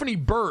 Stephanie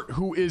Burt,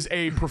 who is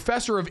a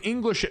professor of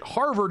English at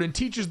Harvard and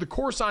teaches the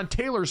course on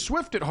Taylor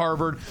Swift at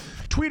Harvard,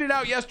 tweeted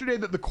out yesterday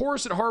that the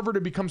course at Harvard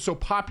had become so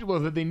popular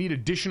that they need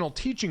additional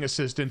teaching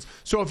assistants.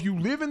 So if you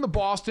live in the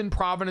Boston,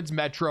 Providence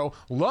metro,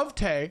 love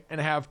Tay, and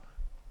have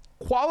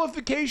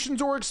qualifications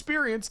or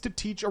experience to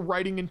teach a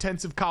writing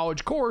intensive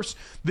college course,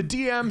 the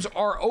DMs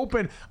are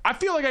open. I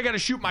feel like I got to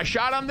shoot my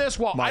shot on this.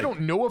 While I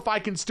don't know if I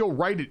can still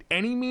write at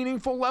any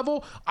meaningful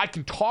level, I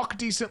can talk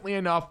decently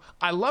enough.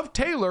 I love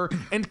Taylor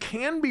and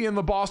can be in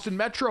the Boston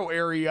metro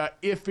area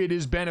if it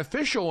is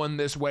beneficial in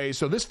this way.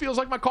 So this feels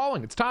like my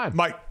calling. It's time.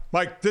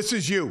 Mike, this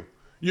is you.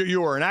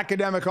 You are an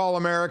academic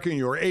All-American.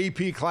 You were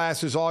AP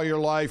classes all your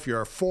life.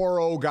 You're a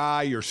 4.0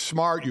 guy. You're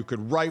smart. You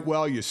could write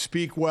well. You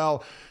speak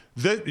well.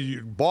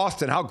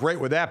 Boston, how great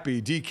would that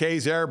be?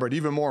 DK's there, but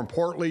even more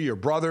importantly, your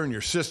brother and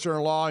your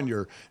sister-in-law and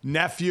your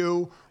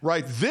nephew,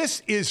 right?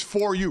 This is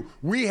for you.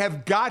 We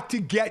have got to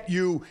get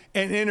you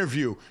an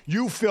interview.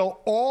 You fill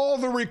all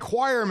the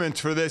requirements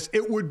for this.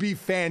 It would be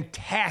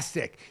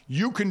fantastic.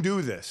 You can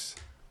do this.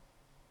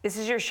 This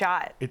is your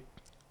shot.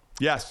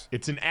 Yes.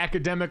 It's an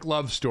academic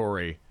love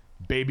story.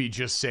 Baby,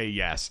 just say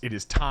yes. It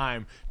is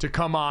time to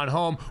come on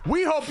home.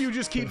 We hope you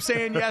just keep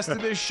saying yes to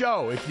this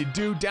show. If you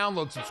do,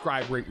 download,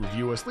 subscribe, rate,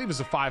 review us. Leave us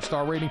a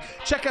 5-star rating.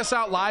 Check us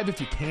out live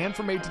if you can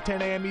from 8 to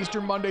 10 a.m.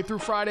 Eastern, Monday through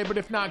Friday. But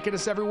if not, get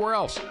us everywhere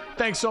else.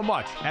 Thanks so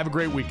much. Have a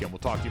great weekend. We'll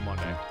talk to you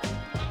Monday.